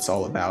 That's what it's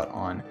all about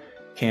on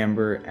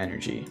Camber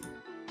Energy.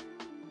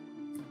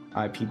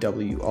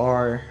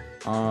 IPWR.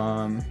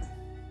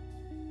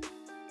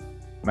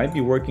 Might be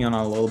working on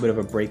a little bit of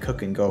a break,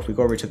 hook, and go. If we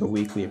go over to the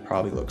weekly, it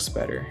probably looks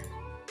better.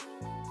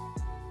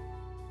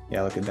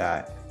 Yeah, look at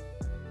that.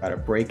 Got a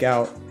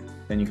breakout,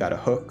 then you got a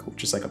hook,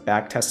 which is like a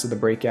back test of the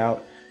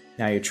breakout.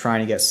 Now you're trying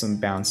to get some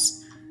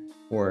bounce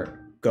or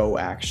go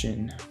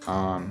action.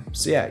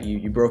 So yeah,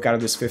 you broke out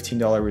of this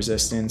 $15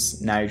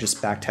 resistance. Now you're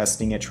just back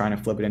testing it, trying to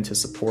flip it into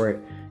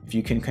support. If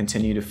you can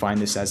continue to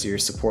find this as your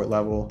support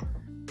level,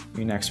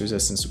 your next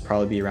resistance would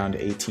probably be around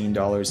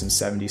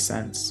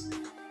 $18.70,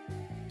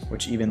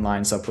 which even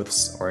lines up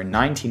with, or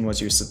 19 was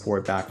your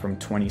support back from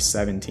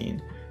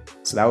 2017.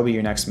 So that would be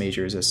your next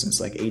major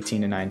resistance, like $18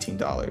 to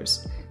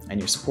 $19, and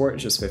your support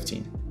is just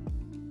 15.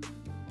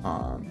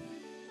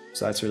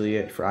 So that's really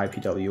it for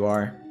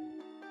IPWR.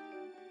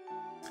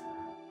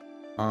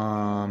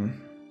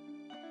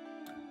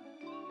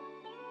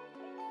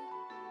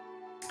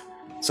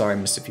 Sorry, I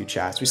missed a few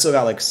chats. We still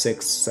got like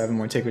 6-7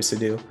 more tickers to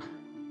do.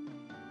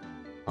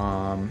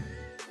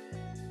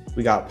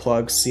 We got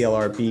Plug,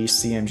 CLRB,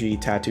 CMG,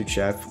 Tattooed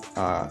Chef,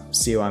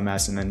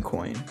 COMS, and then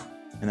Coin.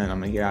 And then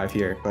I'm gonna get out of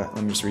here, but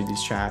let me just read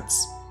these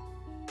chats.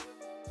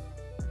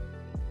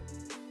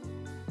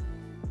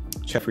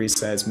 Jeffrey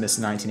says, miss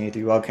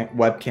 1983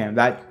 webcam.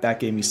 That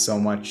gave me so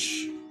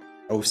much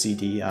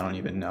OCD, I don't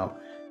even know.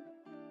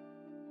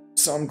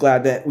 So I'm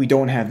glad that we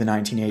don't have the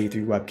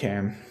 1983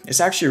 webcam. It's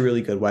actually a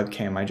really good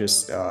webcam. I'm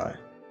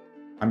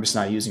just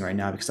not using it right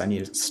now because I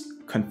need to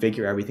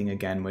configure everything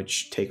again,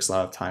 which takes a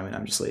lot of time and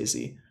I'm just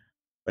lazy.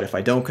 But if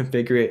I don't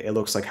configure it, it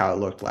looks like how it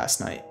looked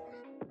last night.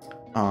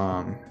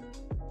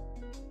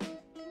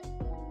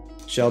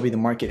 Shelby, the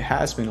market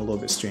has been a little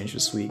bit strange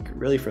this week.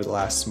 Really, for the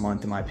last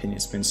month, in my opinion,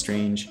 it's been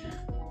strange.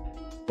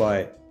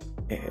 But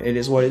it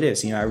is what it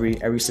is. You know,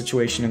 every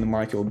situation in the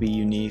market will be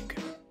unique.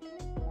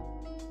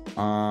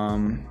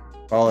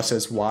 Bala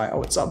says, why? Oh,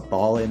 what's up,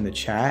 Bala, in the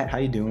chat? How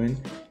you doing?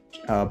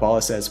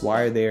 Bala says,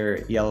 why are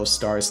there yellow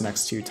stars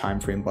next to your time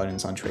frame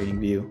buttons on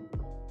TradingView?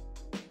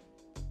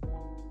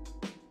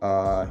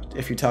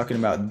 If you're talking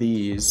about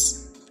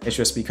these, it's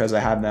just because I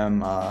have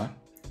them.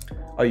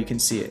 Oh, you can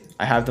see it.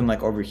 I have them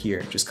like over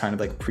here, just kind of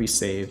like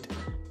pre-saved,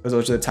 because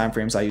those are the time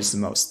frames I use the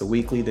most: the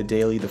weekly, the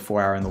daily, the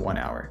 4 hour, and the 1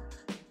 hour.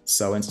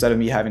 So instead of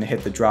me having to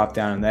hit the drop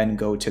down and then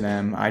go to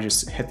them, I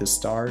just hit the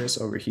stars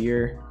over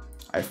here.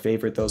 I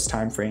favorite those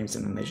time frames,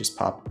 and then they just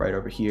pop right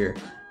over here,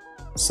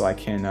 so I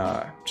can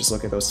just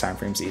look at those time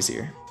frames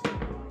easier.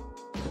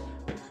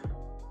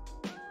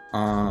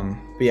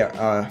 But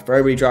yeah, for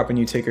everybody dropping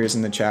new tickers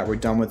in the chat, we're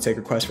done with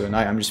ticker quest for the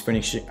night. I'm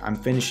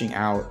finishing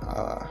out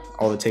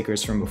all the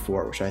tickers from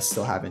before, which I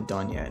still haven't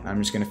done yet.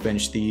 I'm just gonna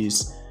finish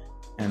these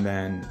and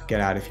then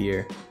get out of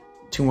here.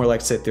 2 more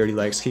likes, hit 30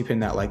 likes. Keep hitting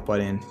that like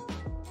button.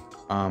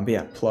 But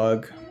yeah,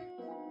 plug.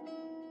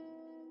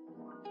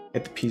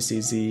 Hit the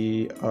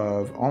PCZ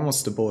of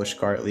almost a bullish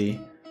Gartley.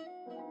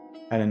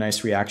 Had a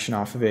nice reaction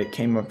off of it.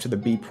 Came up to the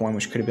B point,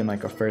 which could have been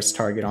like a first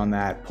target on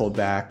that. Pulled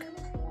back.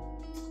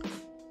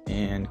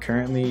 And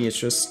currently it's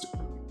just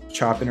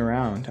chopping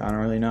around. I don't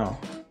really know.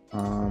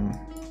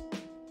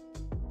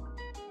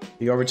 If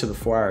you go over to the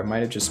 4 hour, it might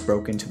have just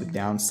broken to the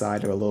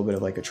downside, or a little bit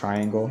of like a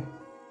triangle,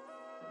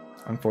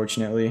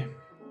 unfortunately.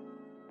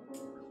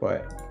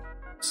 But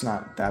it's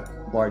not that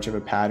large of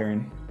a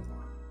pattern.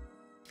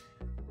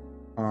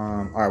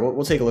 Alright,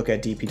 we'll take a look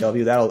at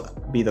DPW. That'll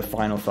be the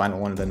final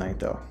one of the night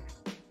though.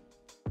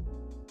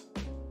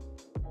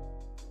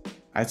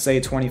 I'd say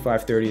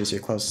 25.30 is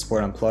your closest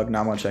support on plug.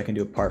 Not much I can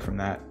do apart from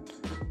that.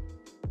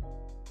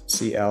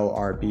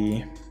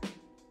 CLRB.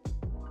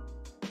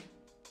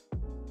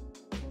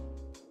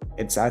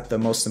 It's at the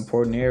most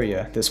important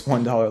area, this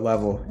 $1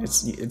 level.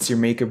 It's your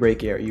make or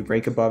break area. You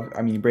break above,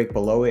 you break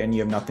below it and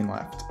you have nothing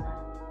left.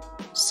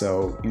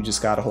 So you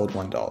just gotta hold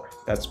 $1.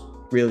 That's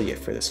really it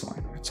for this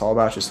one. It's all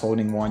about just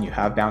holding one. You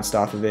have bounced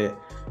off of it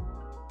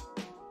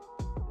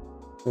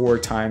 4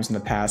 times in the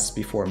past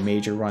before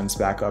major runs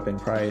back up in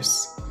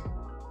price.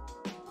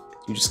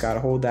 You just gotta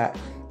hold that.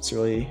 It's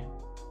really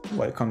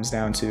what it comes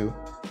down to.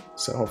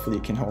 So hopefully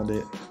you can hold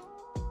it.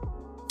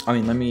 I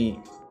can't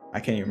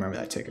even remember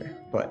that ticker.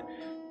 But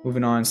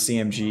moving on,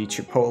 CMG,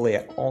 Chipotle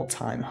at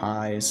all-time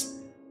highs.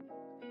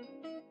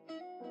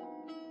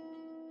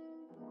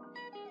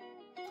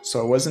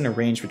 So it was in a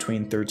range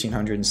between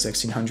 1300 and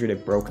 1600.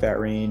 It broke that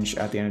range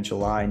at the end of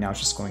July. Now it's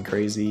just going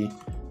crazy.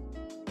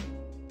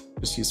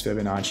 Just use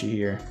Fibonacci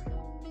here.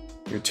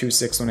 Your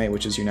 2618,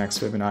 which is your next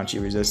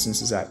Fibonacci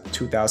resistance, is at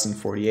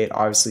 2048.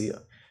 Obviously,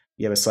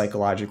 you have a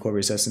psychological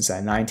resistance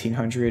at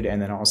 1900,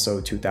 and then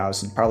also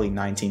 2000, probably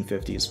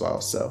 1950 as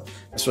well. So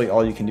that's really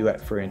all you can do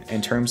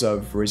in terms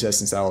of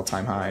resistance at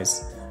all-time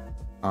highs.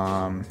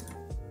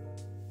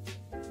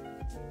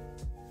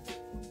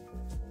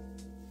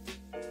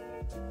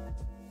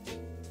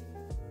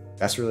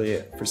 That's really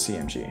it for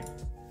CMG.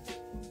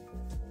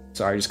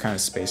 Sorry, I just kind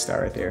of spaced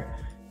out right there.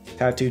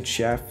 Tattooed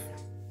Chef,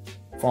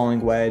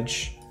 falling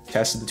wedge,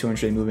 tested the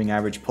 200-day moving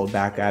average, pulled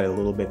back at it a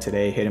little bit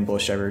today, hitting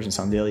bullish divergence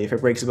on daily. If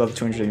it breaks above the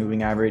 200-day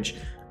moving average,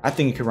 I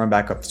think it could run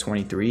back up to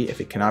 23.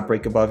 If it cannot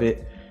break above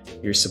it,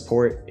 your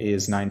support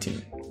is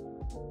 19.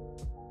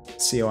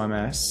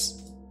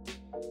 COMS,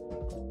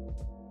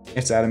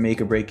 it's at a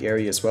make or break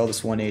area as well.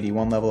 This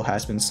 181 level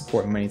has been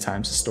supported many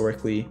times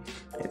historically.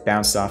 It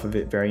bounced off of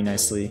it very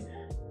nicely,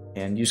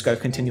 and you just got to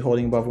continue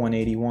holding above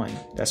 181.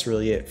 That's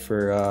really it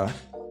for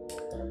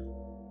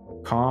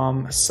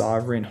Com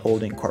Sovereign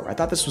Holding Corp. I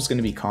thought this was going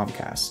to be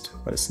Comcast,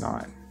 but it's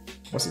not.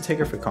 What's the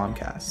ticker for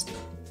Comcast?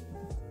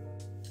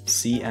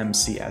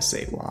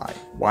 CMCSAY.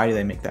 Why do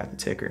they make that the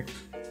ticker?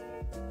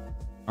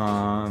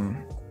 I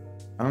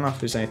don't know if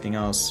there's anything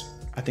else.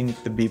 I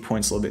think the B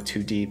point's a little bit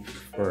too deep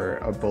for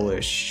a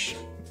bullish,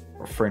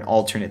 or for an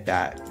alternate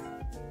bat.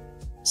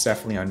 It's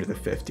definitely under the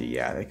 50.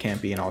 Yeah, that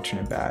can't be an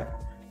alternate bat.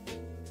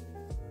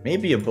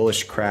 Maybe a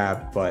bullish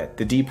crab, but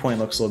the D point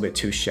looks a little bit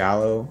too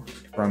shallow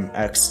from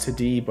X to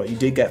D, but you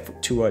did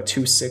get to a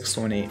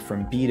 2618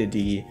 from B to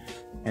D,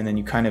 and then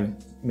you kind of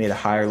made a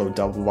higher low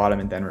double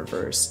bottom and then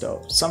reversed.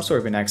 So some sort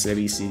of an exit of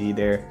ECD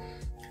there.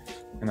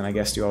 And then I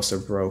guess you also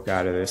broke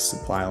out of this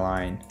supply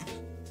line.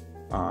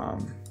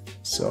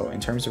 So in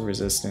terms of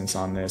resistance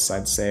on this,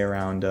 I'd say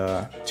around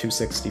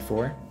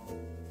 264.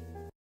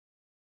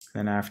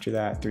 Then after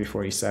that,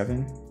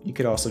 347. You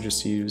could also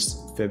just use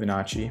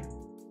Fibonacci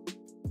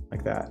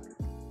like that.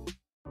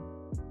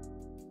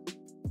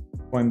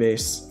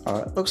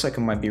 Coinbase, looks like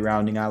it might be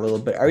rounding out a little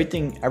bit.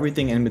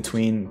 Everything in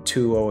between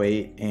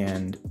 208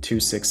 and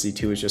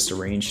 262 is just a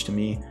range to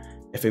me.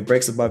 If it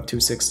breaks above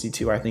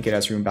 262, I think it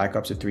has room back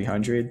up to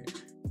 300.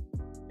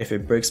 If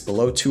it breaks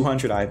below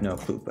 200, I have no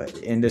clue. But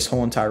in this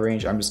whole entire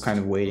range, I'm just kind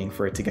of waiting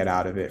for it to get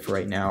out of it for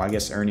right now. I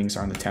guess earnings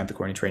are on the 10th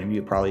according to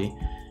TradingView. Probably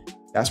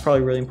that's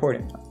probably really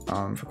important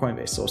for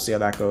Coinbase. So we'll see how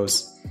that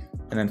goes.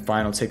 And then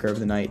final ticker of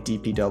the night,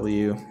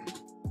 DPW.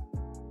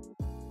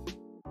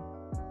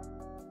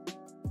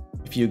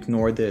 If you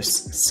ignore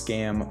this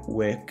scam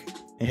wick,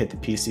 it hit the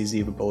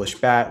PCZ of a bullish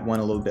bat,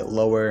 went a little bit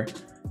lower,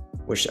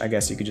 which I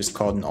guess you could just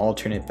call it an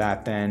alternate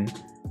bat then,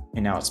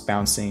 and now it's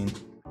bouncing.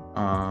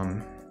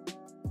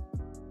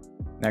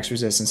 Next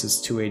resistance is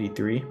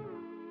 283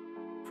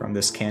 from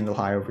this candle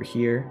high over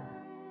here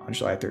on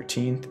July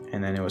 13th,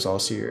 and then it was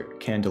also your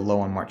candle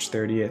low on March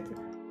 30th,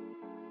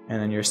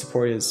 and then your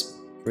support is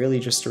really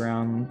just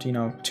around, you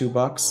know,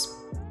 $2.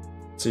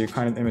 So you're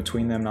kind of in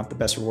between them, not the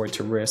best reward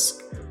to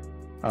risk.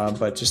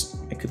 But just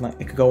it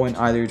could go in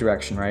either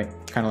direction, right?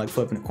 Kind of like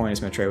flipping a coin,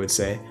 as Mitch Ray would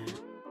say.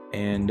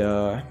 And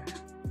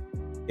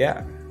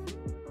yeah.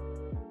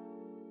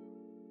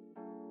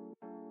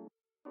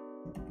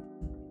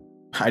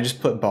 I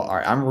just put ball. All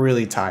right, I'm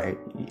really tired.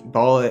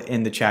 Ball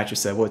in the chat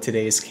just said, "Well,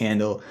 today's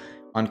candle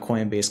on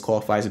Coinbase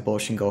qualifies a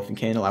bullish engulfing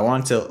candle." I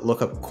wanted to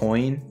look up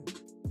coin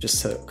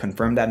just to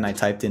confirm that, and I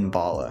typed in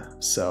Bala.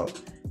 So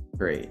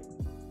great.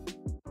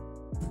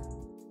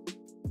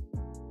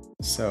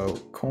 So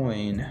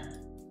coin.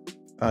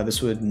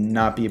 This would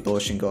not be a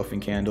bullish engulfing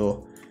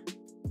candle.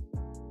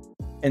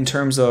 In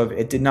terms of,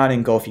 it did not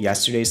engulf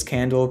yesterday's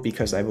candle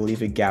because I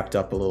believe it gapped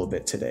up a little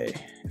bit today,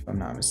 if I'm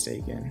not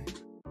mistaken.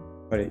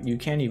 But you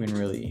can't even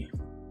really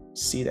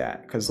see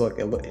that because look,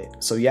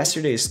 so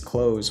yesterday's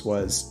close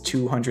was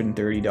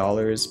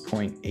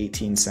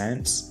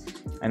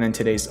 $230.18, and then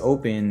today's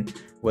open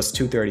was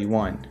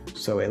 $231.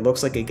 So it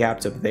looks like it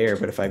gapped up there,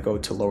 but if I go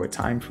to lower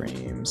time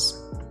frames,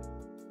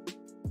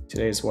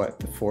 today's what,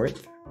 the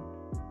 4th?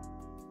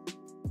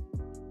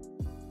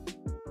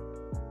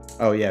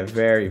 Oh yeah,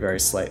 very, very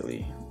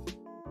slightly.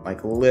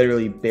 Like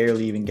literally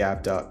barely even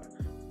gapped up.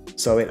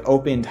 So it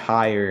opened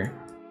higher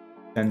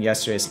than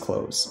yesterday's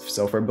close.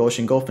 So for bullish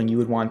engulfing, you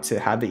would want to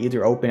have it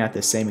either open at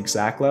the same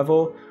exact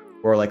level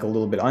or like a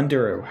little bit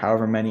under or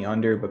however many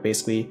under, but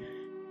basically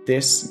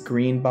this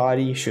green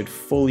body should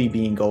fully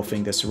be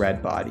engulfing this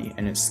red body,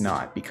 and it's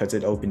not because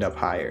it opened up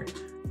higher.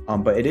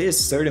 But it is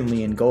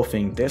certainly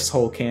engulfing this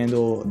whole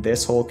candle,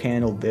 this whole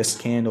candle, this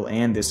candle,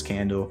 and this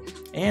candle,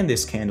 and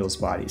this candle's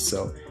body.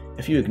 So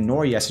if you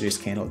ignore yesterday's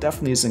candle, it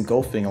definitely is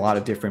engulfing a lot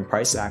of different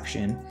price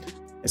action.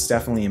 It's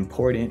definitely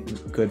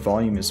important, good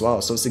volume as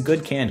well. So it's a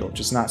good candle,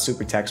 just not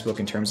super textbook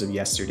in terms of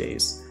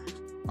yesterday's.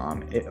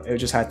 It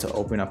just had to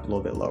open up a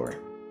little bit lower.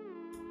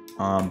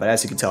 But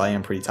as you can tell, I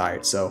am pretty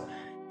tired. So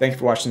thank you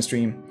for watching the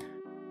stream.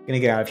 I'm gonna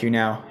get out of here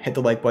now. Hit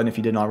the like button if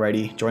you didn't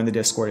already. Join the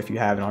Discord if you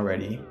haven't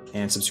already,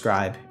 and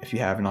subscribe if you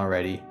haven't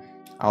already.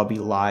 I'll be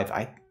live.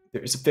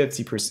 There's a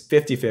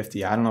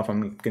 50-50. I don't know if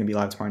I'm gonna be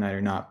live tomorrow night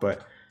or not,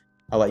 but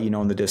I'll let you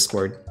know in the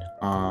Discord.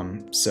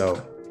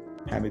 So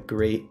have a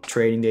great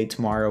trading day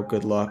tomorrow.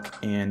 Good luck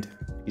and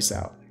peace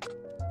out.